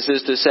This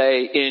is to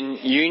say, in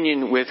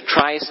union with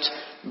Christ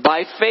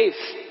by faith.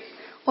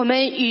 我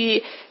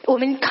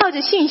们靠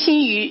着信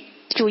心与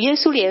主耶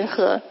稣联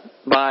合。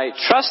By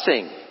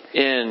trusting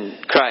in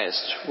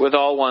Christ with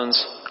all one's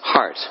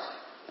heart.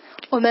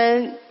 我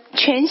们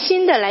全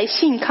心的来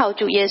信靠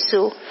主耶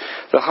稣。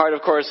The heart,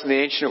 of course, in the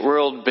ancient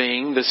world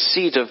being the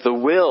seat of the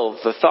will,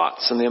 the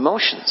thoughts, and the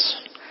emotions.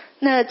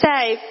 那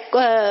在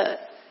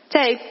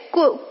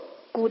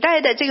古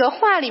代的这个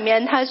话里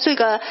面，它这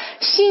个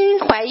心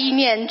怀意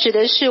念指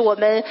的是我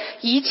们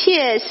一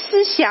切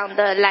思想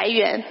的来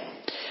源。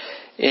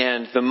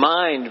And the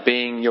mind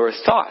being your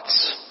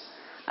thoughts.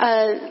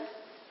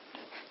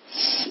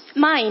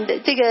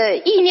 Mind 这个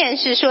意念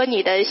是说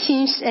你的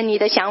心，你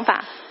的想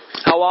法。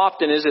How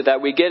often is it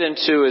that we get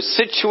into a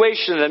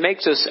situation that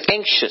makes us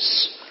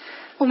anxious?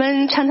 我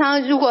们常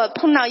常如果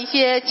碰到一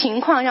些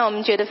情况让我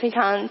们觉得非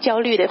常焦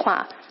虑的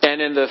话，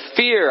 And in the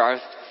fear, our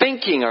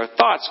thinking, our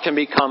thoughts can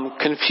become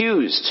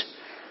confused.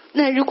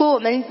 那如果我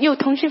们又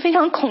同时非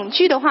常恐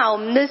惧的话，我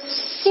们的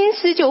心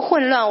思就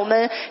混乱，我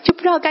们就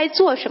不知道该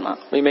做什么。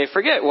 We may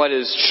forget what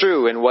is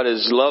true and what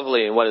is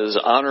lovely and what is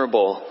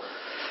honorable.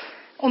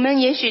 我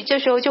们也许这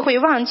时候就会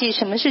忘记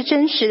什么是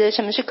真实的，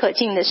什么是可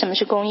敬的，什么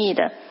是公义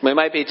的。 We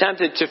might be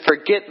tempted to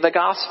forget the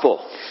gospel,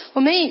 我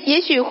们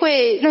也许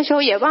会那时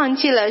候也忘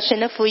记了神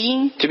的福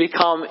音， to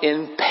become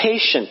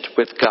impatient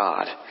with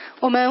God,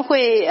 我们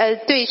会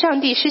对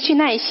上帝失去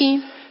耐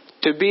心，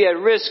 to be at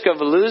risk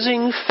of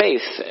losing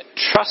faith,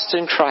 trust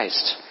in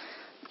Christ.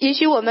 也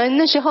许我们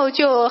那时候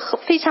就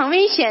非常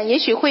危险，也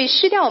许会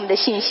失掉我们的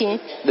信心。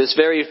 This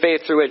very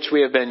faith through which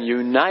we have been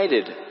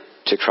united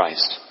to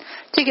Christ.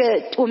 这个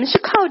我们是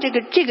靠这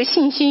个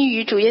信心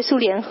与主耶稣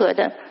联合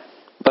的，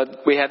 But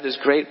we have this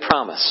great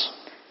promise.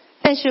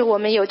 但是我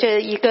们有这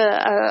一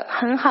个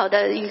很好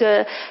的一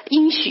个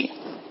应许，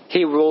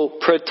 He will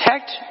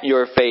protect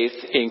your faith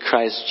in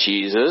Christ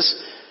Jesus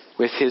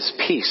with His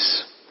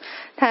peace.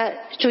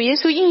 主耶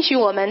稣应许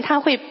我们，他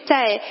会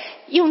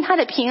用他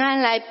的平安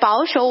来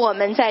保守我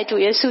们在主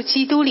耶稣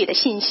基督里的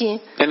信心。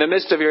 In the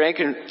midst of your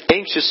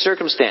anxious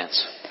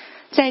circumstance,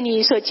 在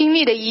你所经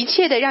历的一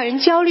切的让人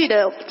焦虑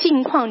的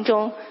境况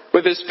中，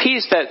 with His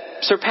peace that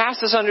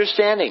surpasses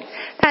understanding,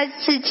 他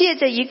是借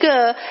着一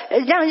个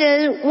让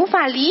人无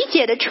法理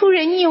解的出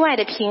人意外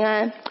的平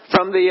安，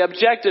 from the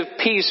objective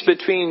peace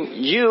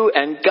between you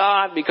and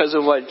God because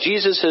of what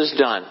Jesus has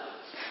done.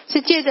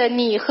 是借着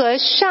你和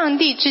上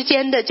帝之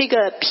间的这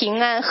个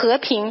平安和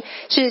平，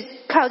是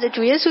靠着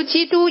主耶稣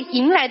基督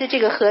迎来的这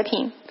个和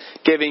平，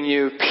 Giving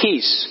you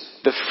peace,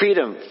 the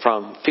freedom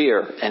from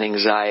fear and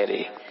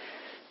anxiety.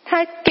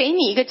 他给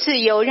你一个自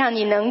由，让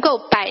你能够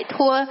摆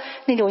脱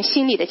那种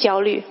心理的焦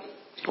虑。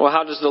 Well,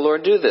 how does the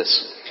Lord do this?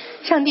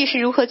 上帝是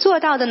如何做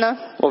到的呢？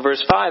 Well,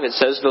 verse 5, it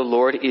says the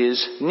Lord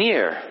is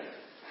near.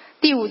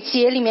 第5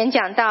节里面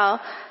讲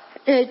到，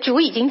主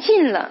已经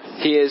近了，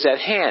 He is at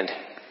hand.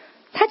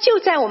 他就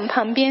在我们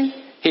旁边，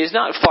 He is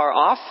not far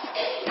off.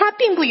 他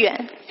并不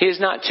远， He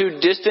is not too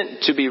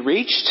distant to be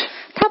reached.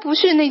 他不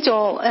是那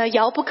种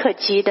遥不可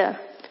及的，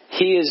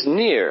 He is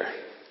near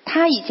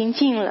他已经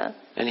近了，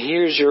 and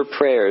hears your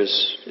prayers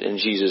in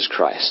Jesus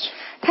Christ.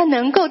 他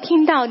能够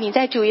听到你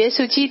在主耶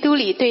稣基督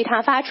里对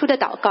他发出的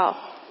祷告。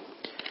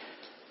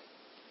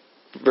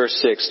 Verse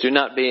 6, do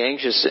not be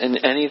anxious in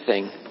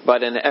anything,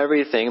 but in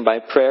everything by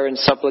prayer and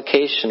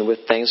supplication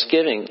with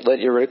thanksgiving. Let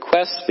your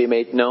requests be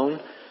made known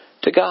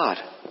to God.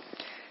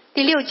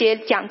 第6节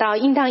讲到，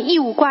应当一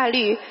无挂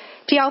虑，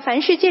只要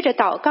凡事借着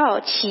祷告、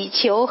祈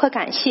求和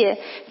感谢，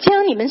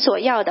将你们所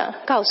要的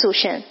告诉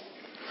神。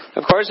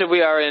 Of course, if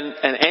we are in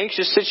an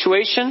anxious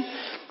situation,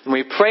 when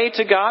we pray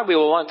to God, we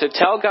will want to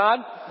tell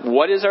God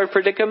what is our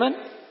predicament.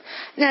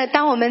 那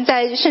当我们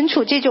在身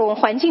处这种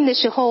环境的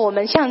时候，我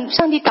们向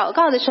上帝祷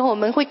告的时候，我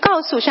们会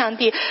告诉上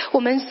帝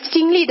我们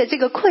经历的这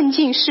个困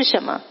境是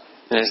什么。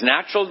 And it's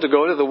natural to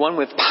go to the one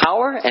with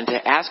power and to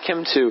ask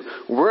Him to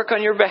work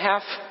on your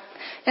behalf.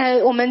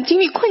 我们经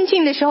历困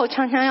境的时候，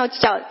常常要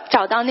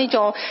找到那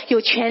种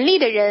有权力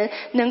的人，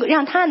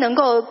让他能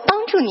够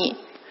帮助你。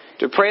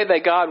 To pray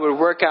that God would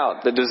work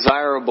out the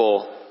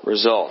desirable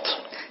result.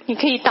 你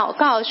可以祷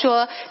告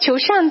说，求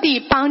上帝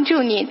帮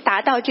助你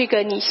达到这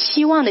个你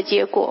希望的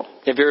结果。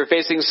 If you're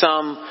facing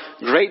some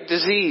great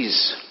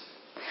disease,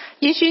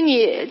 也许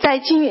你在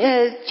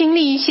经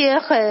历一些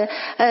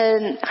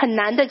很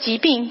难的疾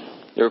病，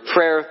 your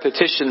prayer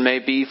petition may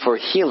be for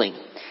healing.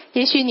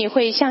 也许你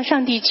会向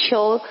上帝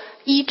求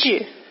医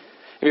治。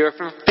 If you're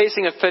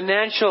facing a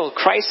financial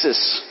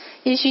crisis,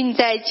 也许你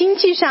在经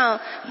济上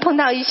碰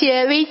到一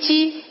些危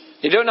机，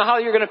 you don't know how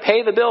you're going to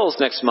pay the bills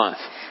next month.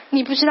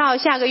 你不知道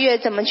下个月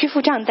怎么去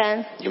付账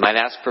单。 You might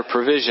ask for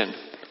provision.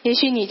 也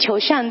许你求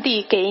上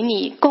帝给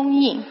你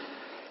供应。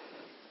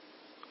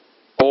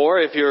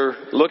 Or if you're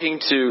looking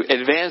to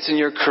advance in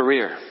your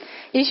career,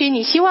 也许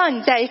你希望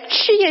你在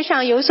事业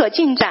上有所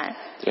进展。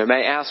You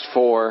may ask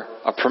for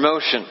a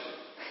promotion.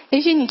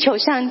 也许你求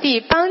上帝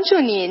帮助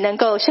你能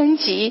够升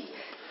级，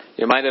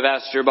 You might have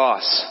asked your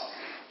boss,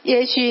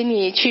 也许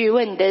你去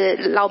问你的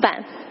老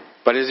板，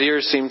 but his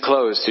ears seem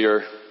closed to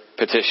your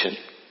petition.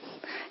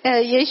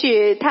 也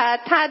许他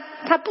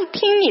不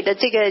听你的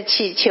这个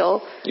祈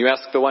求， You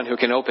ask the one who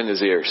can open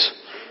his ears.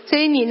 所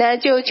以你呢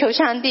就求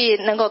上帝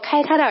能够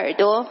开他的耳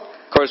朵。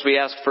 Of course, we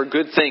ask for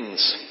good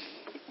things.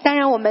 当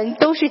然我们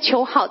都是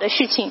求好的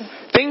事情，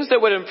 Things that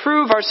would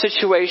improve our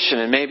situation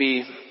and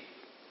maybe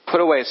put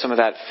away some of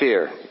that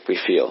fear we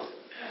feel.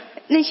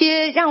 那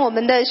些让我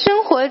们的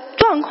生活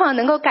状况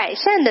能够改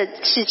善的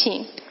事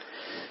情。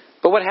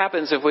 But what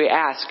happens if we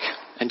ask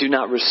and do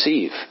not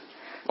receive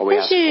what we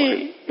但 ask for?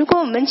 是如果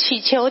我们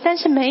祈求，但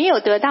是没有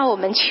得到我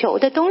们求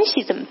的东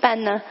西怎么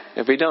办呢？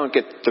 If we don't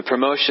get the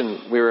promotion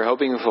we were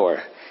hoping for,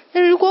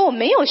 那如果我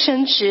没有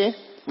升职，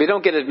 we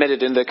don't get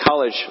admitted in the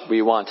college we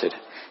wanted,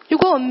 如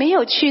果我没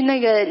有去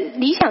那个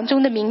理想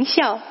中的名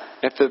校，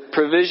 if the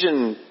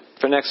provision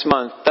for next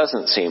month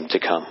doesn't seem to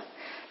come,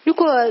 如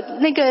果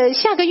那个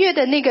下个月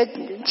的那个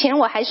钱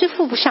我还是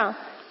付不上，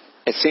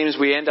 it seems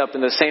we end up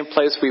in the same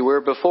place we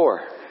were before,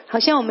 好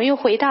像我们又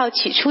回到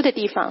起初的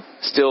地方，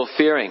 still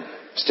fearing,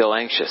 still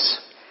anxious.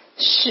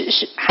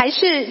 还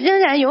是仍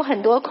然有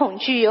很多恐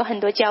惧，有很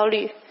多焦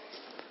虑。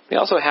 We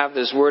also have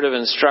this word of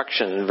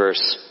instruction in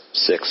verse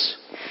 6.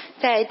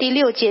 在第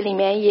6节里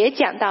面也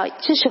讲到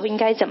这时候应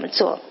该怎么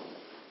做。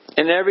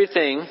 In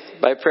everything,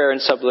 by prayer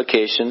and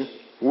supplication,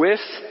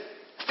 with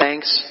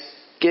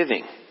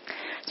thanksgiving.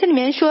 这里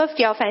面说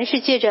要凡事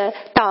借着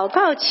祷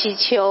告祈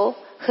求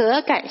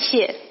和感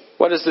谢。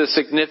 What is the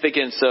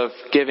significance of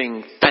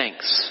giving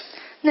thanks?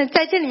 那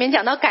在这里面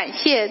讲到感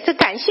谢，这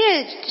感谢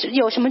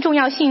有什么重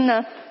要性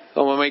呢？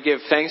 Well, when we give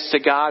thanks to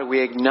God, we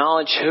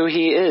acknowledge who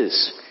He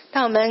is.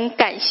 当我们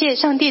感谢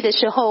上帝的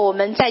时候，我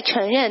们在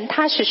承认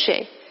他是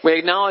谁。 We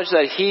acknowledge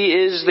that He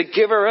is the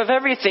giver of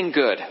everything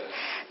good.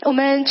 我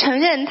们承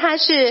认他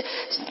是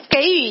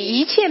给予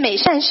一切美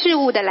善事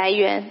物的来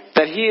源，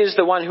 That He is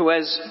the one who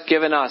has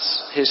given us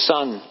His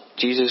Son,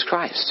 Jesus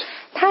Christ.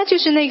 他就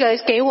是那个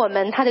给我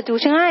们他的独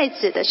生爱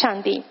子的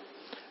上帝。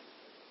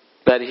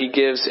 That He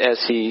gives as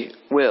He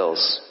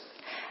wills.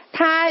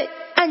 他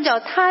按照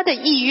他的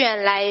意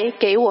愿来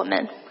给我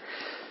们。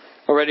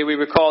 Already we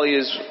recall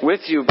He is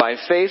with you by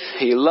faith.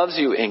 He loves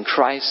you in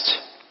Christ.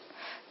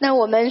 那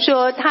我们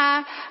说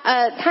他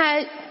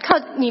靠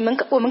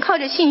我们靠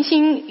着信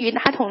心与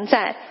他同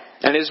在。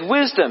 And His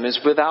wisdom is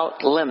without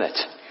limit.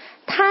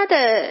 他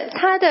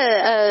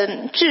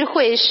的智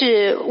慧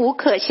是无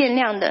可限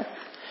量的。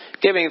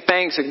 Giving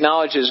thanks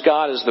acknowledges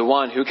God as the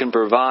one who can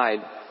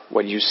provide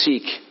what you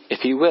seek if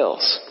He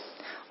wills.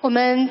 我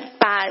们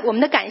把我们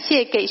的感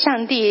谢给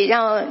上帝，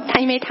让他，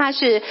因为他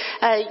是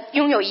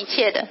拥有一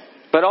切的。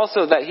 But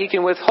also that He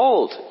can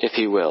withhold if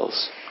He wills.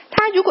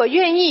 他如果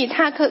愿意，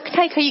他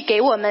可以给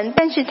我们，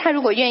但是他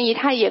如果愿意，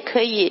他也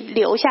可以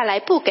留下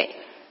来不给。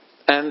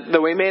 And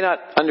though we may not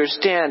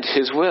understand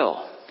His will,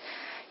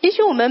 也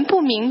许我们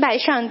不明白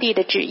上帝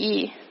的旨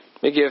意，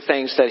 we give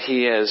thanks that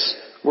He has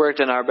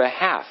worked on our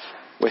behalf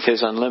with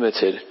His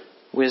unlimited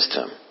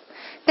wisdom.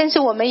 但是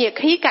我们也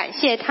可以感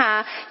谢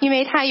他，因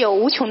为他有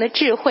无穷的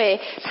智慧，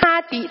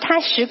他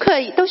时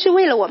刻都是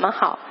为了我们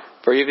好。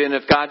 For even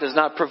if God does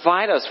not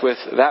provide us with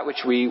that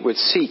which we would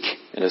seek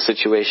in a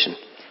situation,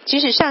 即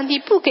使上帝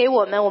不给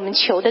我们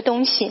求的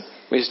东西，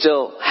 we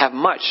still have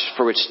much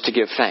for which to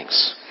give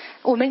thanks.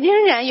 我们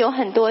仍然有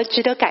很多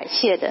值得感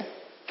谢的。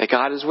 That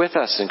God is with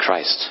us in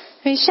Christ.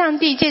 因为上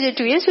帝借着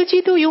主耶稣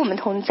基督与我们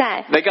同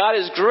在， That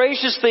God has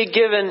graciously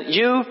given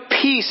you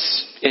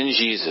peace in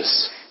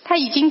Jesus. 他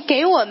已经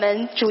给我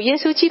们主耶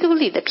稣基督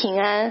里的平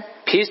安，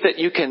 Peace that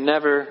you can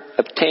never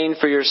obtain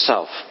for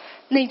yourself,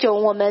 那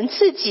种我们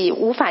自己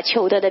无法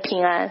求得的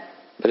平安，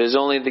 but is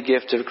only the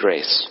gift of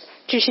grace.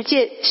 只是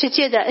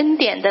借着恩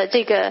典的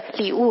这个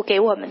礼物给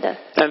我们的。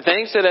 And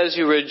thanks that as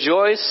you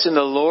rejoice in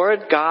the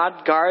Lord,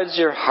 God guards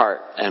your heart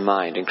and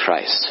mind in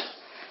Christ.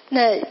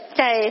 那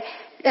在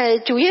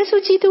主耶稣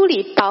基督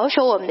里保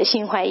守我们的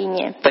心怀意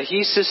念， That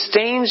He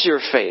sustains your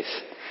faith.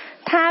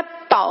 他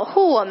保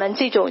护我们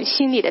这种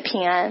心里的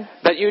平安。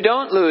 That you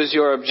don't lose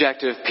your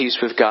objective peace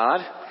with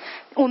God,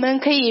 我们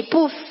可以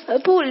不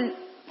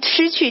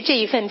失去这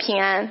一份平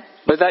安，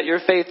 but that your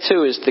faith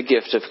too is the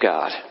gift of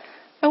God.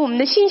 而我们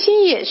的信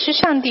心也是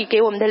上帝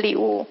给我们的礼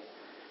物。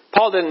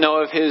 Paul didn't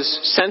know if his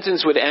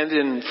sentence would end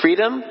in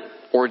freedom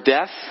or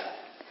death.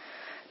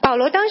 保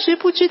罗当时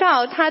不知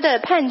道他的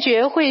判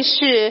决会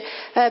是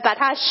把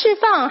他释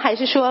放，还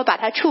是说把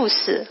他处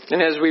死。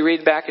 And as we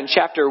read back in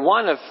chapter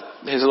 1 of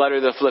his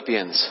letter to the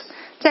Philippians,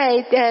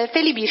 在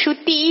腓立比书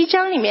第1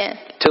章里面，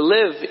 to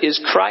live is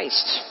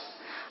Christ.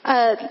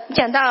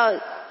 讲到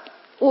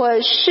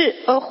我是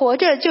活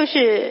着就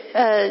是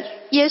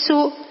耶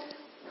稣。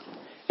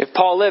 If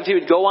Paul lived, he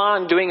would go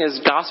on doing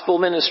his gospel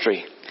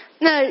ministry.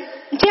 那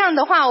这样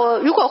的话，我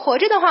如果活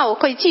着的话，我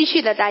会继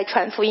续的来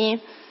传福音。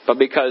 But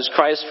because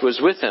Christ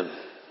was with him,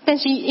 但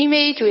是因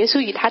为主耶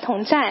稣与他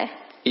同在，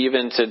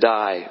 even to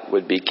die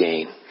would be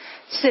gain.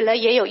 死了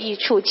也有益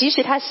处，即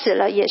使他死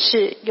了也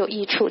是有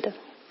益处的。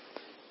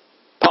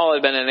Paul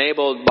had been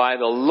enabled by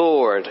the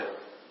Lord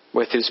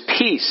with his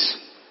peace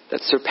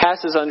that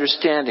surpasses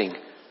understanding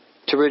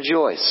to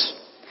rejoice.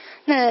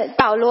 那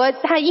保罗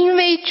他因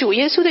为主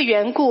耶稣的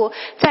缘故，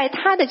在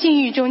他的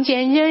境遇中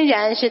间仍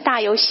然是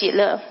大有喜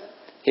乐。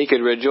He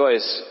could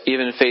rejoice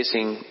even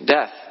facing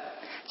death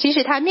即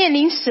使他面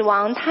临死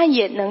亡，他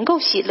也能够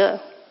喜乐，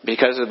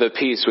 because of the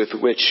peace with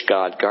which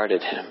God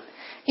guarded him.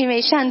 因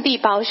为上帝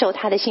保守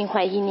他的心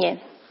怀意念。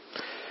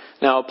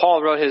Now,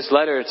 Paul wrote his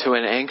letter to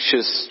an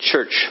anxious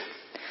church.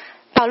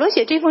 保罗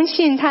写这封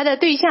信，他的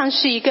对象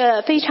是一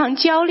个非常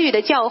焦虑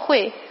的教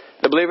会。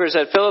The believers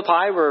at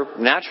Philippi were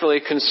naturally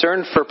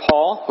concerned for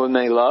Paul, whom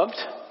they loved.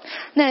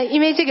 那因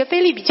为这个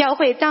腓立比教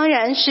会当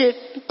然是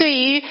对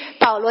于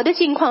保罗的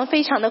境况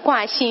非常的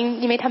挂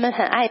心，因为他们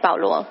很爱保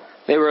罗。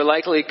They were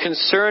likely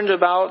concerned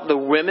about the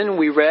women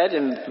we read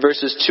in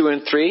verses 2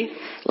 and 3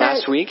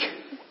 last week.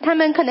 他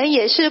们可能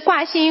也是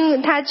挂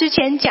心他之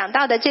前讲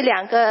到的这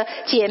两个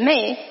姐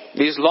妹。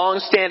These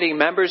long-standing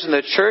members in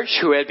the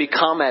church who had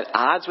become at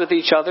odds with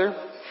each other.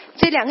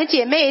 这两个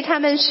姐妹她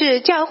们是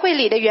教会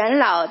里的元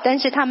老，但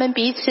是她们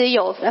彼此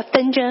有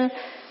纷争。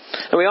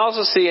And we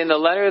also see in the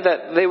letter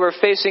that they were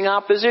facing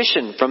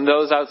opposition from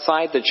those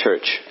outside the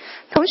church.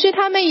 同时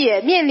她们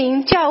也面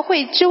临教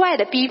会之外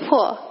的逼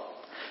迫。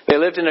They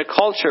lived in a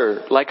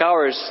culture like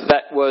ours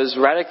that was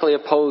radically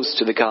opposed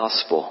to the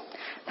gospel.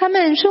 他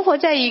们生活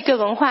在一个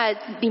文化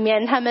里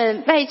面，他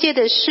们外界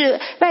的世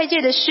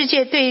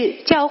界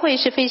对教会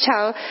是非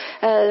常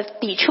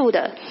抵触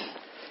的。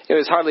It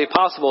was hardly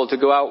possible to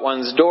go out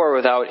one's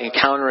door without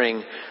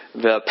encountering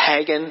the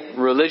pagan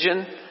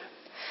religion.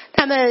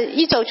 他们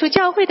一走出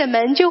教会的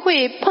门，就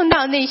会碰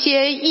到那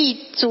些异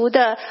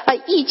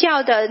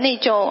教的那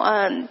种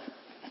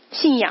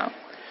信仰。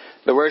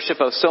The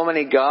worship of so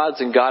many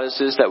gods and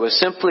goddesses that was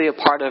simply a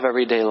part of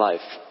everyday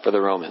life for the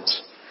Romans.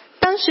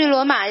 当时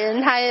罗马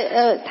人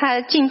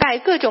他敬拜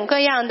各种各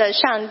样的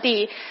上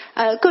帝，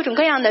各种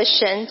各样的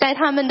神，在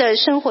他们的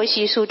生活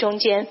习俗中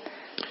间。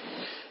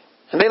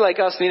And they, like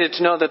us, needed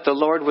to know that the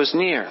Lord was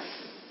near.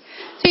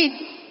 所以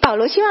保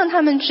罗希望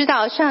他们知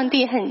道上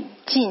帝很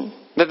近。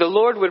That the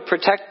Lord would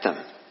protect them.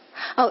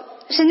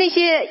 是那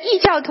些异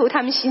教徒，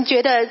他们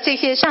觉得这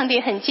些上帝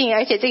很近，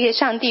而且这些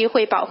上帝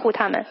会保护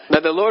他们。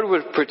That the Lord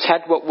would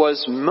protect what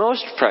was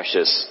most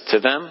precious to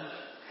them.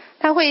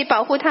 他会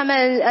保护他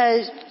们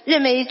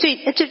认为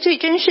最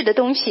珍视的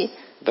东西。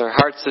Their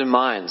hearts and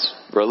minds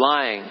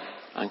relying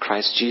on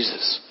Christ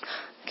Jesus.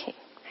 OK，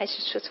 还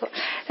是说错，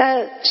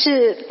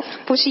是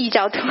不是异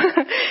教徒？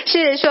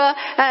是说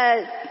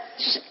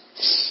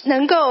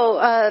能够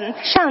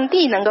上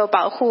帝能够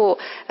保护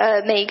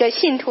每一个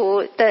信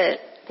徒的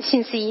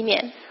心思意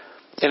念。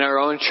In our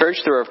own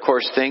church, there are of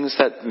course things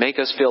that make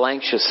us feel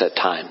anxious at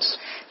times.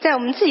 在我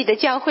们自己的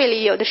教会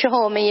里，有的时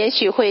候我们也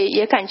许会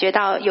也感觉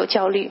到有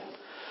焦虑。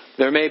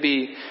There may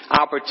be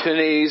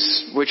opportunities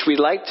which we'd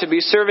like to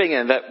be serving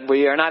in that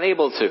we are not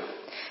able to.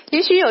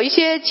 也许有一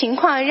些情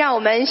况让我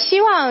们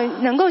希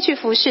望能够去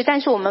服侍，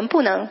但是我们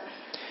不能。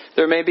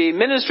There may be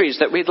ministries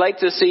that we'd like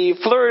to see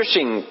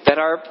flourishing that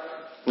are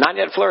not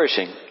yet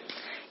flourishing.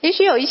 也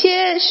许有一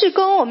些事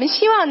工，我们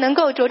希望能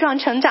够茁壮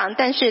成长，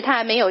但是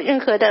它没有任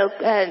何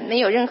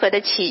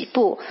的起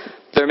步。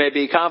There may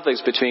be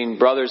conflicts between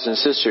brothers and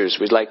sisters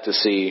we'd like to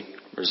see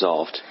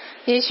resolved.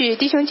 也许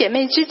弟兄姐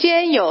妹之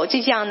间有这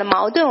样的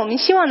矛盾，我们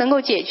希望能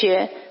够解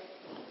决。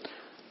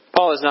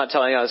Paul is not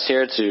telling us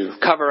here to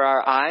cover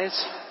our eyes.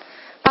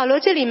 保罗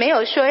这里没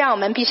有说让我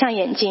们闭上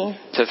眼睛，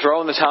 To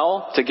throw in the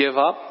towel, to give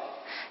up.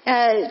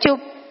 就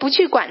不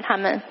去管他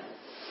们。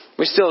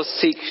We still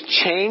seek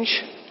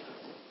change.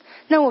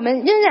 那我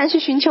们仍然是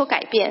寻求改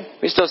变，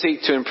 We still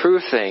seek to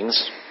improve things,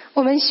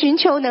 我们寻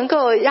求能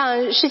够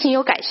让事情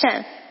有改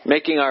善。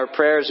making our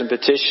prayers and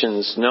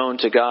petitions known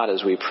to God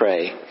as we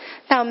pray.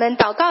 当我们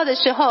祷告的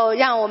时候，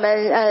让我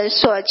们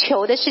所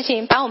求的事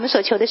情，把我们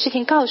所求的事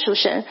情告诉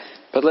神。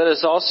 But let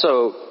us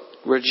also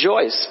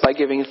rejoice by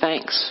giving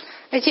thanks.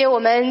 而且我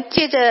们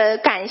借着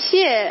感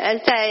谢，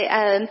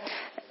在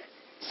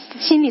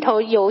心里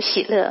头有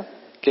喜乐。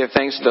 Give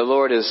thanks to the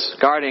Lord is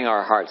guarding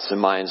our hearts and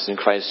minds in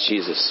Christ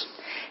Jesus.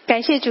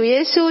 感谢主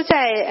耶稣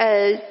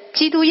在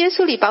基督耶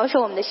稣里保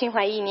守我们的心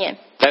怀意念。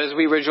 That is,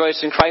 we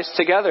rejoice in Christ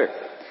together.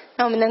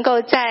 让我们能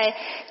够在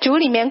主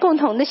里面共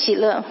同的喜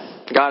乐。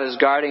 God is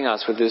guarding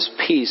us with this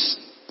peace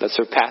that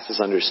surpasses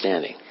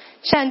understanding.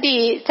 上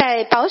帝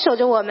在保守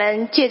着我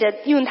们，借着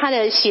用他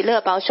的喜乐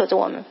保守着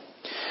我们。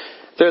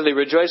 Thirdly,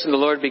 rejoice in the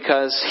Lord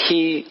because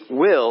He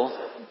will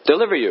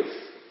deliver you.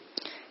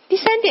 第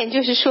三点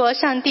就是说，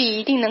上帝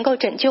一定能够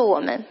拯救我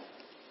们。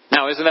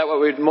 Now, isn't that what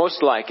we'd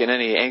most like in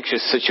any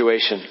anxious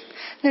situation?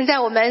 那在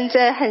我们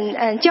在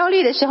很焦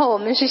虑的时候，我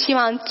们是希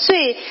望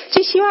最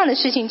希望的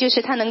事情就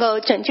是他能够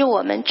拯救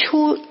我们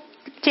出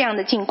这样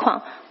的境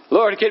况。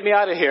 Lord, get me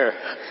out of here.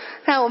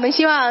 那我们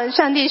希望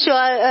上帝说，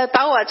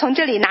把我从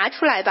这里拿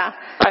出来吧。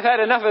 I've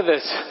had enough of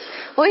this.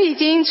 我已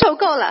经受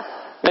够了。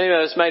 Many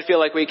of us might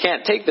feel like we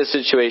can't take this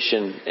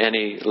situation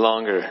any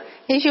longer.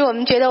 也许我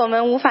们觉得我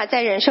们无法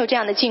再忍受这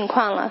样的境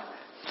况了。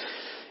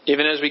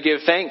 Even as we give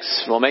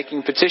thanks while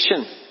making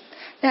petition.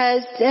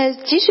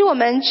 即使我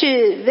们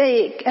是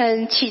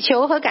为祈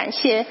求和感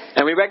谢，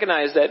 And we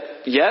recognize that,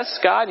 yes,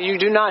 God, you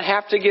do not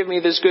have to give me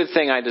this good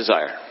thing I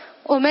desire.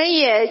 我们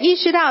也意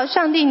识到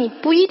上帝你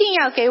不一定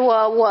要给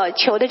我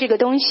求的这个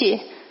东西，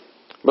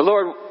 But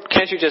Lord,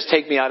 can't you just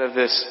take me out of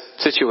this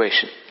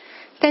situation?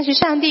 但是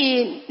上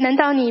帝难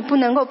道你不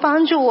能够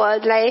帮助我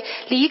来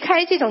离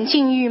开这种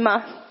境遇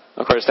吗？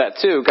 Of course, that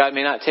too, God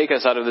may not take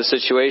us out of the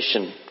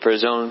situation for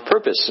his own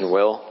purpose and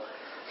will.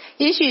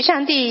 也许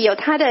上帝有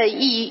他的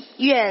意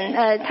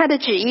愿，他的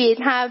旨意，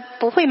他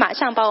不会马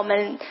上把我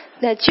们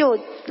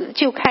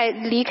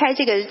离开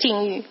这个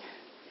境遇。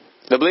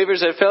 The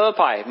believers at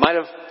Philippi might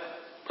have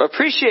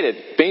appreciated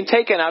being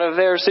taken out of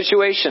their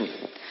situation.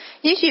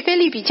 也许腓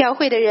立比教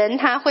会的人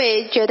他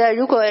会觉得，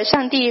如果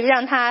上帝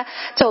让他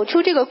走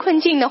出这个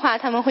困境的话，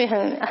他们会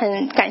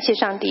很感谢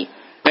上帝。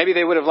 Maybe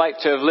they would have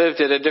liked to have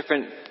lived at a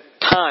different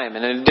time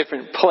and in a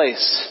different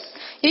place.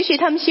 也许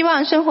他们希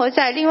望生活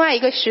在另外一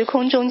个时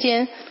空中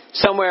间，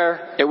 Somewhere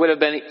it would have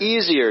been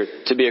easier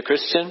to be a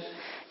Christian.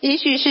 也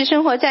许是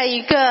生活在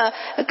一个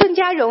更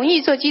加容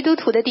易做基督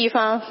徒的地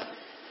方。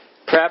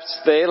 Perhaps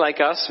they,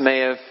 like us,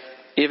 may have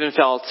even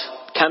felt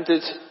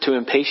tempted to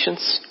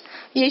impatience.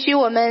 也许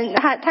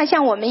他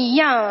像我们一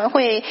样，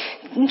会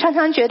常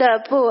常觉得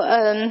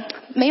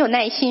没有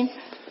耐心。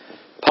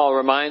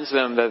 Paul reminds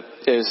them that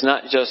it is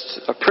not just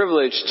a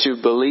privilege to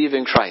believe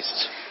in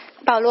Christ.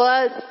 保罗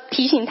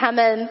提醒他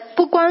们，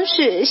不光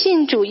是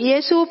信主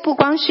耶稣，不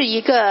光是一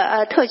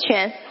个特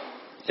权。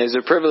 It is a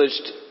privilege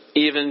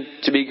even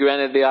to be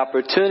granted the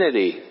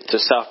opportunity to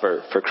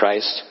suffer for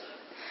Christ.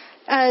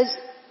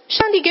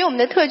 上帝给我们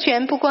的特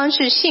权不光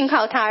是信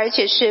靠他，而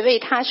且是为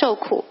他受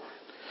苦。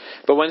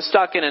 But when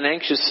stuck in an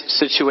anxious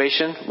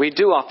situation, we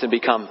do often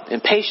become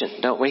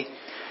impatient, don't we?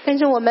 但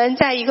是我们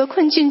在一个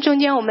困境中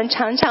间，我们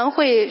常常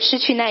会失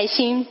去耐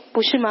心，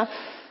不是吗？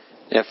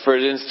 If, for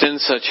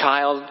instance, a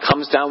child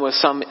comes down with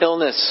some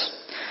illness,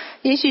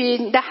 也许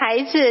你的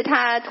孩子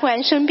他突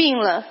然生病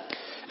了，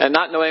 and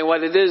not knowing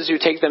what it is, you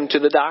take them to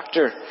the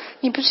doctor,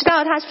 你不知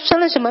道他生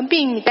了什么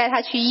病，你带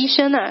他去医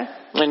生那儿，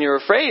 and you're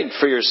afraid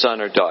for your son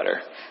or daughter.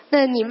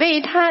 那你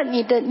为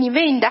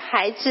你的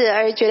孩子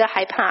而觉得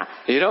害怕，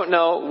 You don't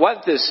know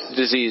what this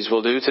disease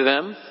will do to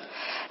them.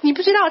 你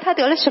不知道他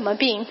得了什么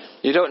病，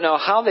 You don't know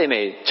how they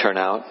may turn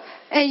out.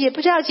 也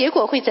不知道结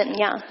果会怎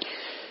样。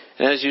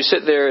 And as you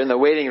sit there in the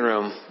waiting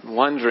room,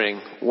 wondering,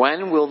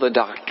 when will the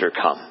doctor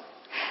come?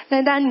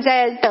 那当你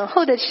在等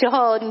候的时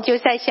候，你就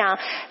在想，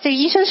这个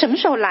医生什么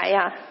时候来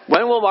呀？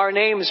 When will our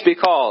names be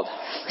called?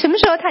 什么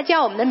时候他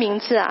叫我们的名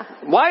字啊？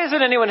 Why isn't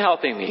anyone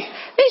helping me?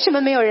 为什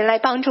么没有人来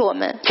帮助我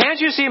们？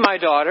 Can't you see my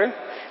daughter?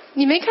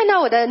 你没看到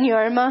我的女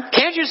儿吗？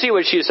 Can't you see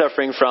what she's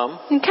suffering from?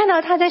 你看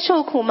到她在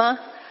受苦吗？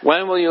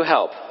 When will you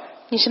help?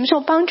 你什么时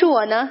候帮助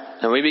我呢？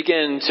 And we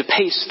begin to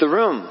pace the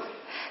room.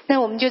 那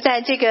我们就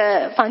在这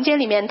个房间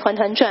里面团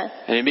团转。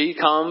 And you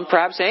become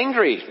perhaps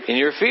angry in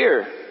your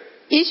fear.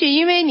 也许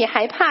因为你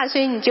害怕，所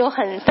以你就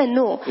很愤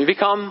怒。 You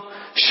become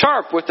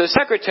sharp with the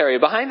secretary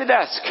behind the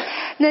desk.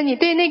 那你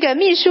对那个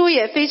秘书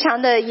也非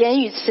常的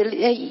言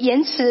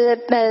辞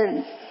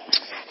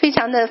非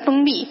常的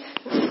锋利。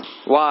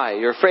 Why?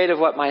 You're afraid of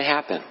what might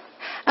happen.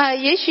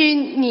 也许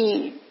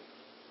你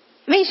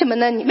为什么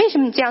呢？你为什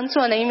么你这样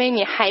做呢？因为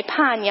你害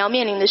怕你要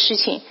面临的事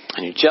情。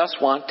 And you just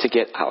want to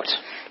get out.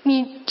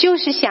 你就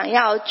是想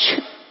要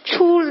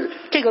出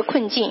这个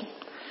困境。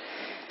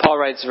 Paul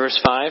writes verse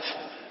 5.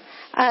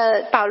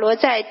 保罗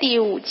在第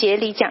5节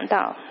里讲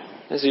到，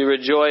 As you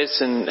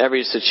rejoice in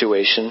every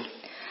situation,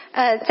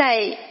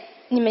 在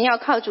你们要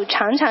靠主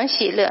常常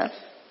喜乐，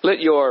 let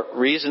your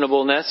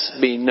reasonableness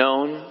be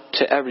known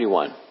to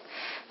everyone.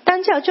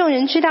 当叫众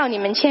人知道你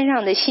们谦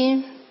让的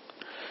心，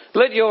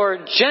 Let your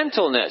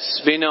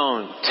gentleness be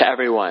known to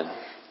everyone.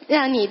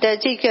 让你的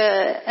这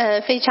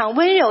个非常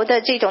温柔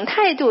的这种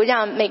态度，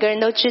让每个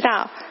人都知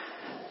道。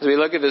 As we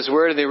look at this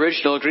word in the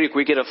original Greek,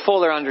 we get a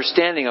fuller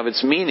understanding of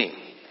its meaning.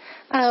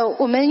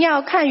 我们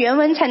要看原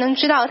文才能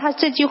知道他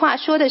这句话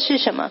说的是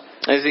什么。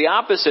 It's the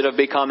opposite of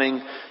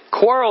becoming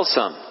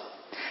quarrelsome.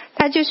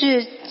 这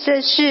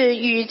是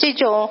与这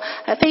种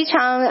非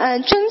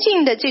常尊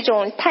敬的这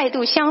种态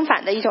度相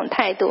反的一种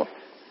态度。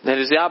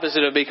 It is the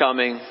opposite of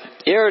becoming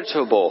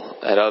irritable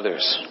at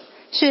others.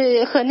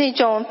 是和那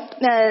种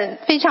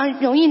非常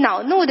容易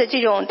恼怒的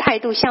这种态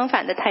度相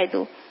反的态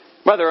度。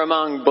 Whether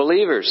among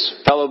believers,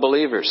 fellow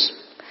believers,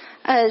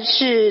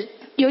 是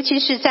尤其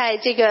是在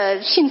这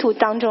个信徒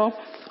当中，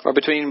 or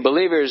between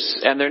believers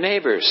and their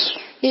neighbors.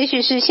 也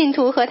许是信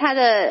徒和他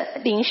的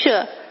邻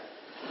舍。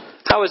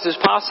 How is this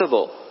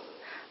possible?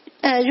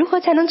 如何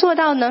才能做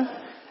到呢？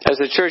 As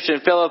the church in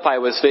Philippi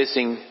was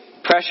facing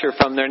pressure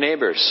from their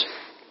neighbors.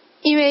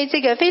 因为这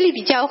个腓立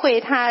比教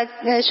会他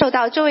受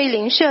到周围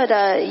邻舍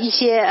的一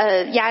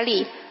些压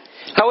力。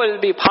 How would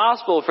it be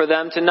possible for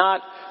them to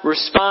not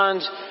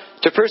respond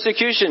to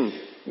persecution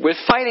with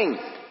fighting?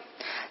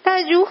 他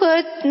如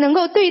何能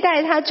够对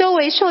待他周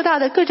围受到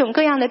的各种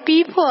各样的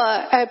逼迫，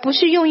而不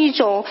是用一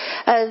种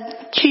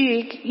去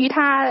与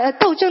他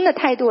斗争的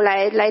态度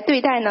来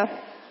对待呢？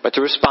 But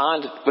to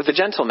respond with a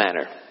gentle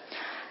manner.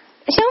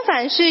 相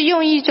反是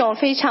用一种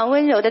非常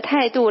温柔的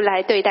态度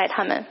来对待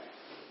他们。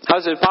 How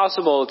is it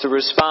possible to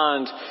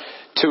respond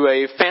to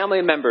a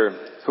family member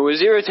who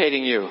is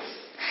irritating you?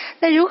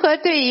 那如何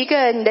对一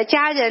个你的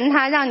家人，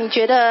他让你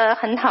觉得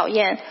很讨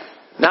厌？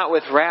 Not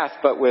with wrath,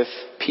 but with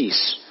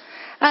peace.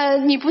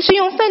 你不是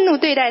用愤怒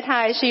对待他，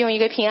而是用一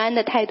个平安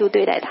的态度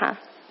对待他。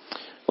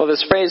 Well,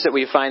 this phrase that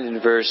we find in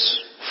verse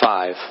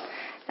 5,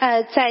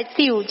 在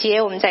第5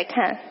节我们再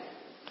看，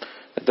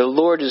 the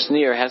Lord is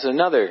near, has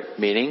another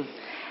meaning.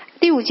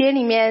 第5节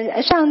里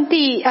面，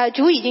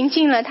主已经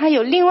近了，他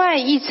有另外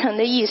一层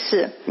的意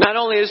思。 Not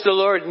only is the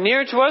Lord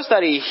near to us,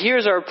 that He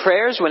hears our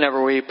prayers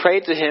whenever we pray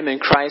to Him in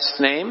Christ's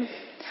name.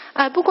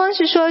 不光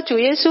是说主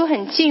耶稣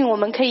很近，我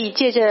们可以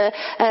借着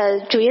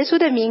主耶稣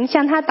的名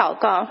向他祷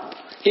告。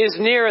 He is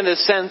near in the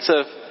sense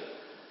of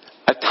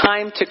a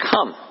time to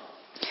come.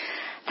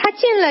 他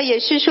近了，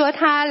也是说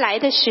他来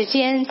的时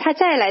间，他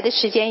再来的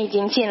时间已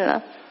经近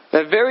了。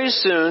 That very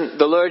soon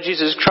the Lord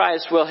Jesus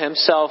Christ will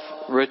Himself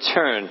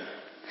return.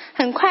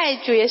 很快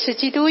主耶稣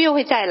基督又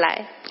会再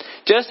来，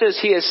 Just as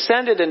He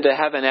ascended into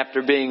heaven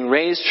after being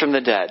raised from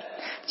the dead.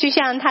 就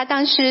像他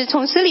当时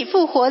从死里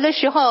复活的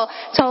时候，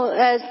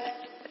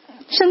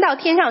升到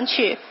天上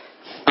去。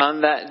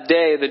 On that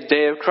day, the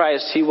day of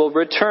Christ, He will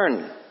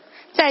return.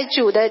 在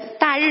主的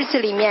大日子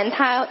里面，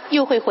他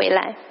又会回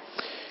来。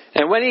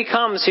 And when He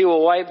comes, He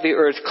will wipe the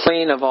earth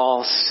clean of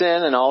all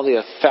sin and all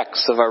the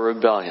effects of our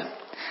rebellion.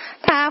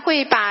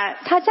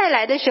 他再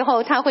来的时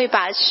候，他会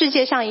把世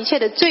界上一切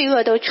的罪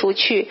恶都除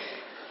去。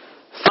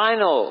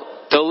 Final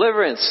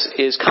deliverance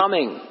is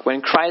coming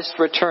when Christ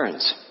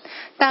returns.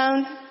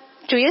 当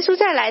主耶稣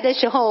再来的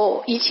时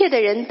候，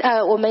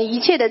我们一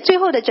切的最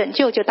后的拯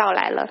救就到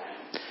来了。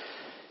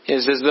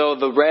 It's as though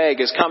the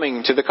rag is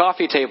coming to the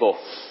coffee table.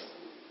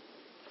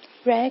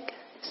 Rag?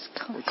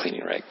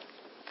 Cleaning rag.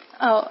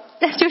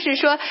 就是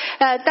说，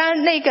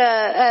当那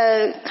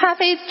个咖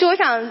啡桌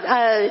上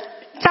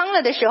脏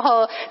了的时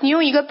候，你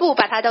用一个布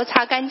把它都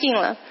擦干净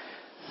了。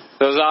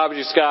 Those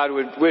objects God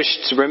would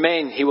wish to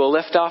remain, He will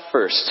lift off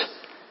first.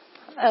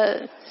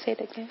 Say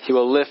it again. He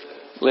will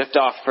lift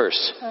off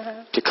first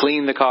to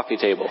clean the coffee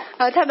table.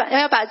 他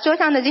要把桌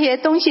上的这些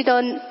东西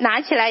都拿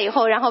起来以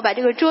后，然后把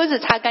这个桌子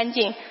擦干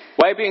净。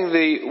 Wiping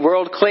the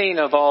world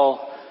clean of all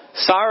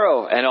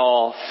sorrow and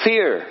all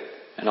fear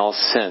and all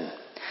sin.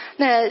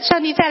 那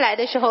上帝再来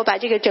的时候，把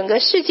这个整个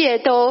世界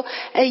都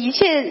一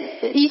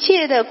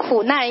切的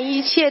苦难、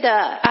一切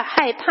的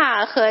害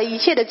怕和一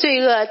切的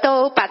罪恶，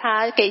都把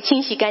它给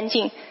清洗干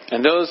净。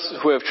 And those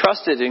who have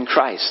trusted in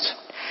Christ,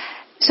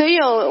 所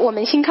有我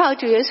们信靠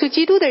主耶稣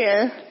基督的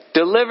人，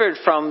 delivered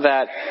from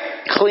that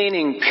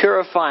cleaning,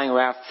 purifying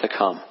wrath to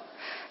come.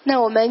 那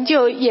我们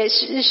就也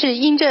是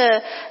因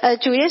着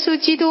主耶稣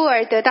基督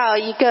而得到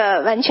一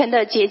个完全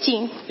的洁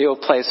净， He will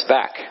place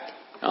back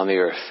on the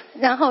earth.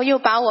 然后又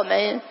把我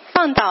们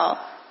放到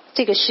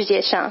这个世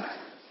界上。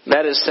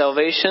 That is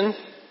salvation.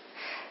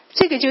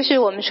 这个就是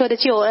我们说的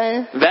救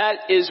恩， That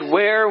is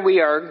where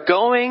we are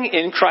going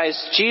in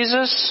Christ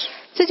Jesus.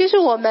 这就是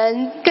我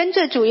们跟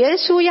着主耶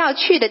稣要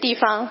去的地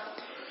方。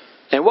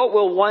 And what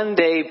will one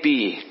day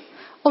be?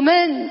 我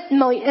们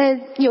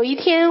有一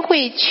天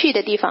会去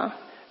的地方，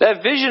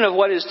 That vision of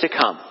what is to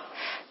come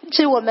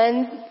是我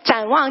们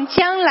展望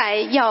将来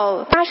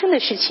要发生的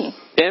事情，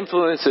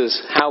 influences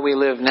how we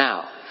live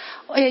now.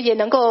 也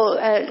能够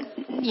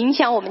影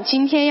响我们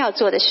今天要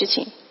做的事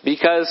情。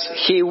 Because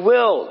He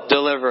will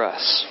deliver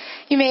us.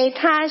 因为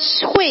他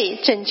会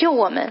拯救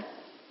我们，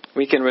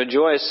 We can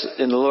rejoice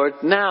in the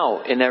Lord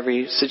now in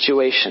every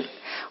situation.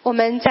 我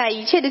们在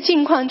一切的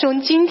境况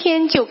中，今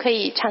天就可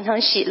以常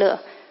常喜乐。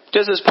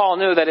 Just as Paul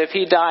knew that if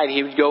he died,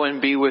 he would go and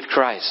be with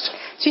Christ.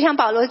 就像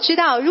保罗知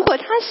道，如果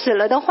他死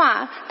了的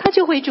话，他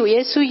就会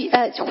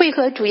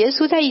和主耶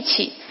稣在一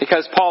起。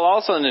 Because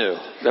Paul also knew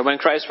that when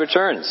Christ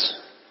returns,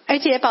 而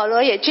且保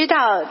罗也知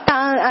道，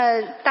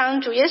当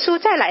主耶稣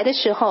再来的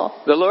时候，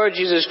 the Lord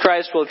Jesus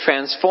Christ will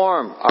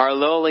transform our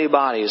lowly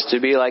bodies to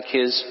be like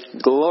His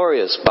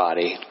glorious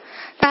body.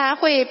 他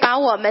会把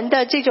我们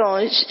的这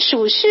种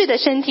属世的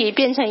身体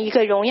变成一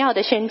个荣耀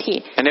的身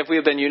体。 And if we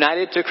have been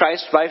united to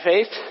Christ by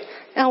faith,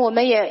 让我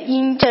们也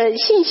因着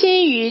信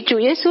心与主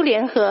耶稣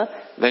联合。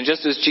 then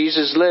just as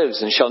Jesus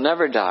lives and shall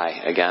never die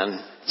again,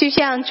 就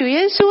像主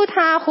耶稣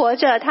他活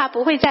着，他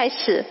不会再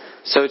死。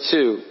 so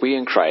too we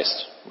in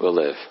Christ will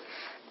live.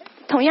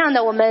 同样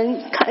的，我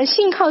们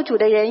信靠主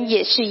的人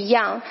也是一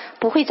样，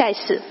不会再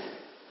死。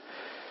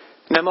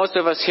 Now most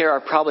of us here are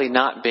probably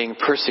not being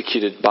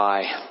persecuted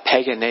by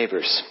pagan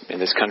neighbors in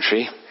this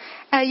country.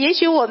 也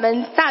许我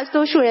们大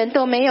多数人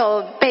都没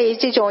有被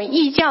这种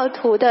异教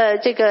徒的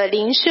这个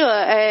邻舍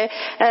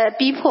而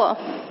逼迫。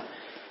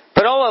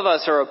 But all of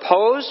us are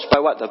opposed by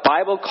what the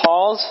Bible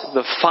calls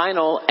the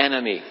final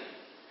enemy.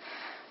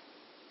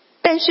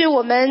 但是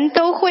我们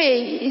都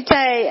会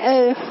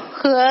在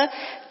和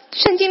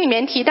圣经里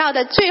面提到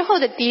的最后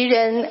的敌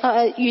人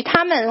与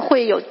他们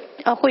会有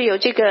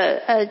这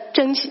个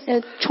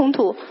冲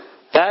突。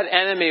 That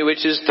enemy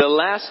which is the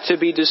last to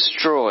be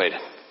destroyed.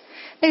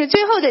 那个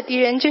最后的敌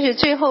人就是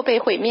最后被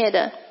毁灭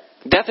的。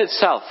 Death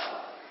itself.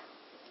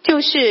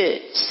 就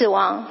是死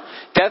亡。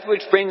 Death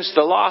which brings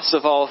the loss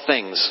of all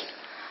things.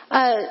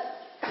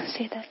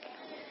 say that.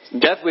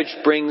 Death which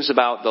brings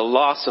about the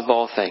loss of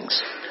all things.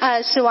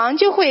 死亡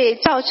就会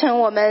造成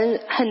我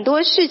们很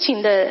多事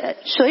情的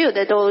所有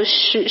的都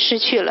失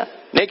去了。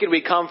 Naked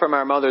we come from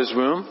our mother's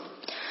womb.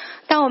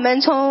 当我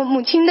们从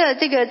母亲的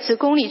这个子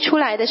宫里出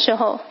来的时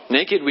候，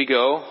 Naked we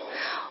go.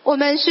 我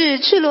们是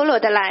赤裸裸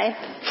的来，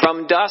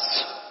 From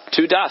dust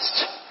to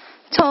dust.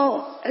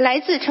 从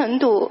来自尘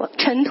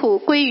土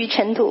归于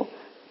尘土。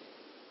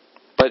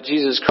 But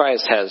Jesus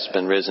Christ has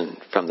been risen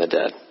from the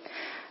dead.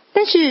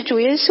 但是主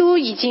耶稣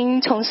已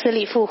经从死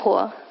里复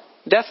活，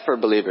 Death for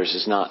believers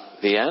is not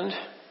the end.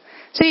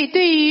 所以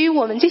对于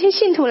我们这些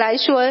信徒来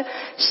说，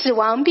死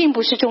亡并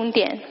不是终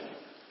点，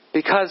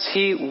 Because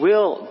he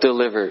will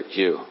deliver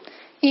you.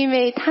 因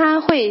为他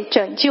会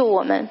拯救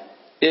我们。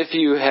 If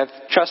you have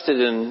trusted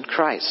in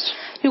Christ,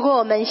 如果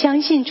我们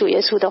相信主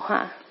耶稣的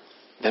话，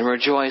 then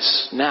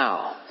rejoice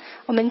now.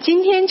 我们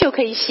今天就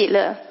可以喜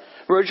乐，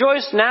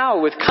 Rejoice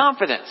now with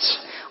confidence.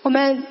 我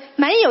们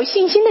蛮有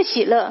信心的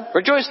喜乐，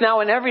 Rejoice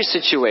now in every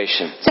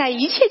situation. 在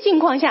一切境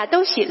况下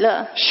都喜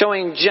乐，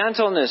 Showing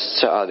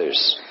gentleness to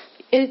others.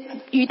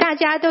 与大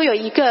家都有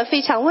一个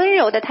非常温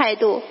柔的态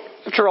度，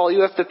 After all,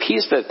 you have the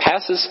peace that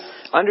passes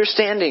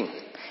understanding.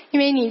 因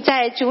为你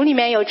在主里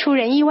面有出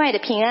人意外的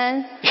平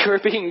安， You are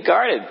being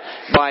guarded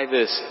by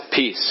this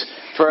peace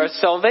for our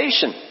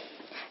salvation.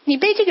 你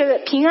被这个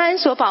平安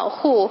所保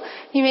护，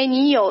因为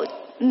你有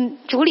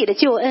主里的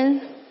救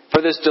恩。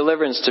 For this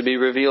deliverance to be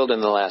revealed in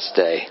the last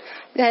day.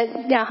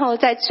 然后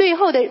在最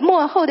后的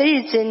末后的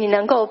日子，你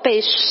能够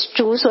被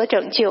主所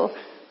拯救。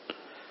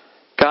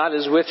 God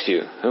is with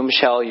you. Whom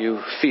shall you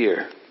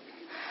fear?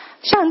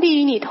 上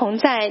帝与你同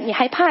在，你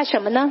还怕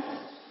什么呢？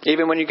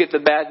 Even when you get the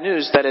bad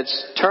news that it's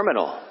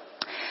terminal.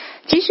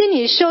 即使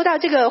你收到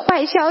这个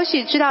坏消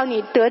息，知道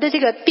你得的这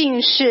个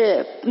病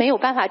是没有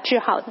办法治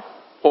好的，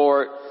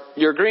 Or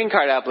your green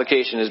card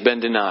application has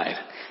been denied.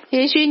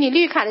 也许你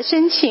绿卡的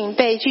申请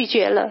被拒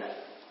绝了，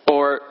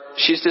 Or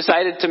she's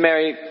decided to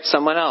marry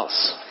someone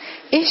else.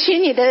 也许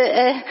你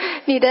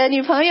的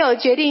女朋友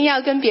决定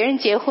要跟别人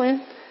结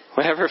婚，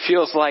 Whatever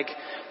feels like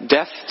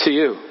death to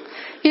you.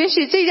 也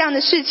许这样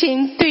的事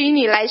情对于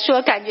你来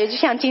说，感觉就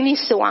像经历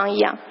死亡一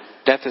样。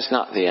 Death is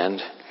not the end.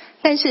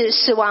 但是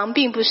死亡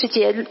并不是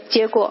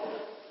结果。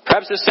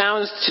 Perhaps it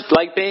sounds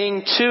like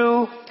being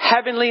too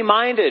heavenly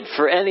minded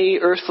for any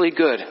earthly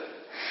good.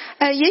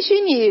 也许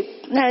你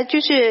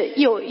就是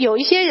有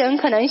一些人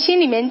可能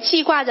心里面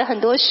记挂着很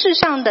多世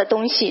上的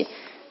东西，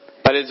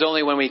 But it's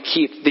only when we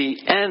keep the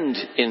end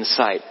in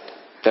sight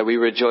that we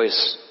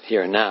rejoice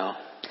here now.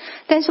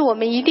 但是我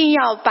们一定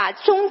要把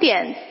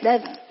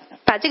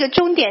这个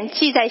终点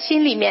记在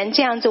心里面，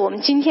这样子我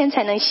们今天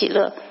才能喜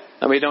乐。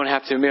 And we don't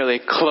have to merely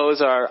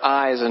close our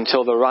eyes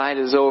until the ride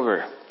is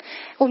over.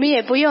 我们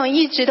也不用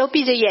一直都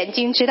闭着眼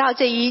睛，直到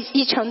这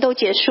一程都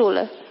结束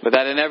了。 But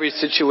that in every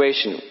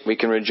situation we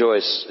can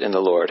rejoice in the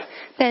Lord.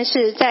 但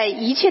是在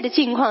一切的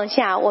境况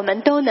下，我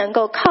们都能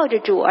够靠着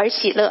主而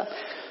喜乐。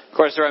 Of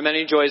course, there are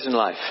many joys in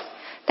life.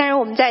 当然，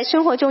我们在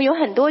生活中有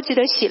很多值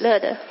得喜乐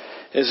的。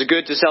 It's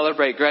good to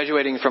celebrate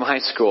graduating from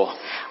high school.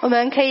 我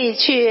们可以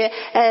去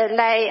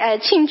来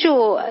庆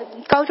祝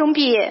高中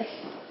毕业，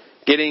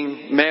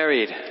 Getting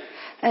married.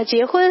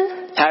 结婚，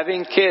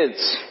 Having kids.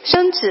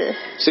 生子，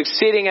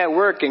 Succeeding at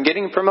work and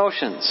getting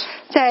promotions.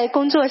 在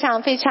工作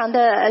上非常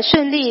的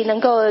顺利，能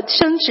够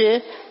升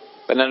职。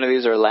 But none of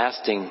these are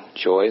lasting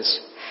joys.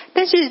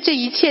 但是这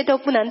一切都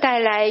不能带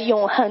来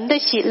永恒的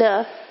喜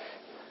乐。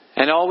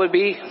 And all would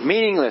be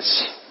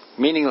meaningless.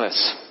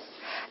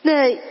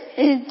 那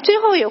最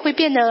后也会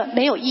变得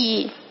没有意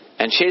义，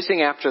 And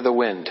chasing after the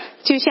wind.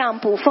 就像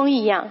捕风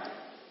一样。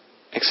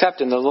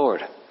 Except in the Lord.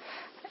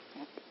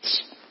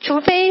 除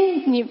非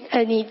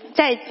你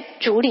在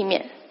主里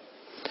面，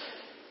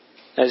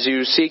 As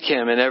you seek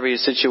Him in every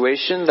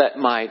situation that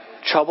might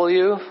trouble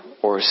you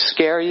or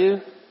scare you.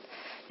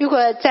 如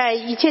果在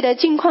一切的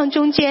境况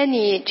中间，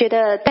你觉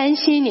得担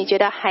心，你觉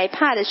得害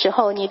怕的时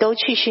候，你都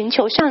去寻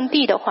求上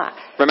帝的话，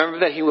 Remember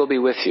that He will be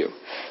with you.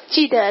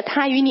 记得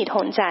他与你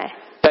同在，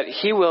 That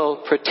He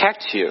will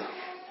protect you.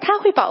 他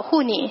会保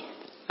护你，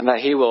 And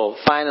that He will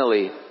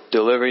finally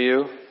deliver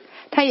you.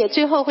 他也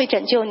最后会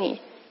拯救你。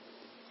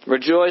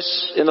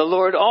 Rejoice in the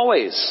Lord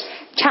always.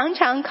 常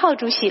常靠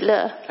主喜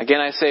乐。 Again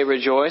I say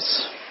rejoice.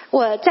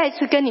 我再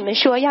次跟你们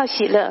说，要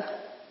喜乐，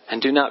 And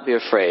do not be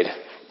afraid.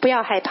 不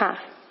要害怕，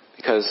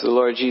 Because the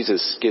Lord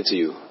Jesus gives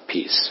you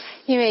peace.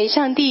 因为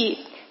上帝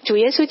主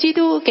耶稣基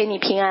督给你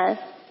平安。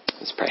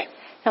 Let's pray.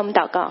 让我们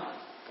祷告。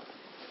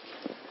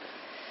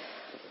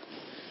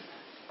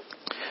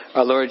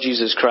 Our Lord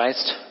Jesus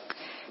Christ,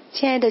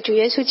 亲爱的主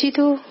耶稣基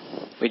督，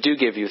 we do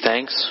give you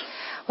thanks.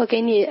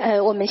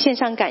 我们献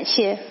上感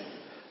谢，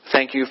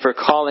 Thank you for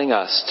calling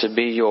us to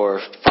be your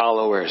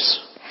followers.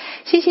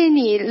 谢谢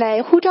你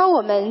来呼召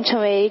我们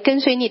成为跟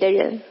随你的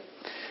人，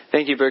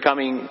 Thank you for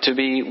coming to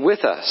be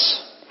with us.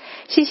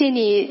 谢谢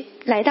你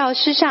来到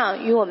世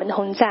上与我们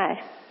同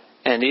在，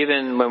 And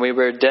even when we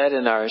were dead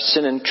in our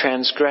sin and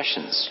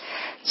transgressions,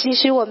 即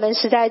使我们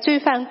是在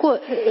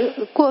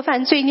过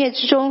犯罪孽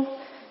之中，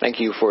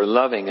 thank you for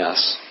loving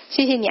us,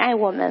 谢谢你爱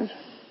我们，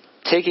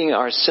 taking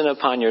our sin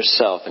upon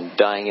yourself and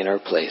dying in our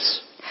place.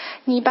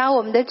 你把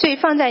我们的罪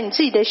放在你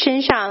自己的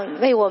身上，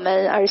为我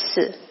们而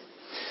死。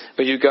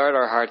 But you guard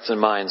our hearts and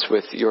minds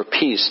with your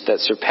peace that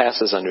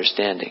surpasses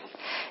understanding.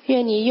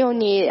 愿你用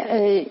你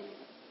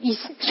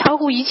超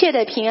乎一切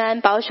的平安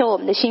保守我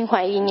们的心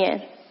怀意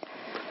念，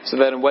 So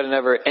that in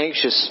whatever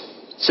anxious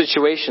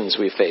situations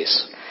we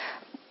face,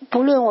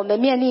 不论我们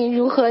面临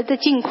如何的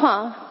境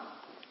况，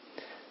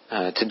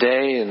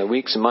 today and the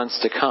weeks and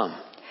months to come,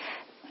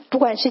 不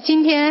管是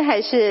今天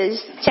还是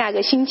下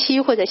个星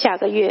期或者下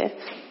个月，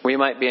 we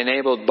might be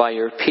enabled by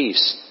your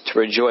peace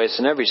to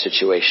rejoice in every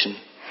situation,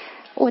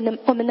 我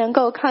们能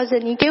够靠着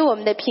你给我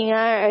们的平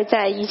安而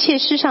在一切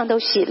事上都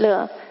喜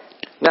乐。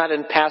 not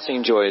in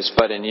passing joys,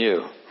 but in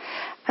you.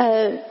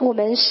 我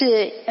们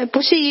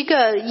不是一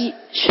个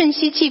瞬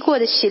息即过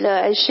的喜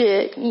乐，而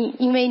是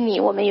因为你，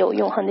我们有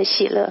永恒的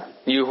喜乐。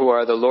 You who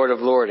are the Lord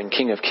of Lords and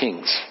King of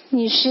Kings,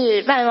 你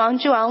是万王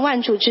之王，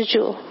万主之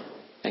主，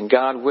 and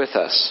God with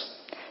us,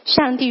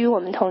 上帝与我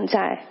们同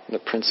在， the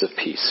Prince of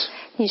Peace.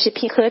 你是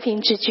和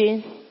平之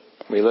君。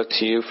 We look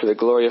to you for the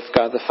glory of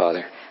God the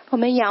Father 我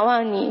们仰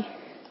望你，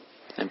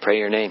 and pray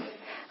your name.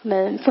 我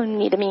们奉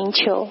你的名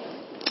求。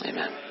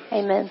 Amen.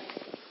 Amen。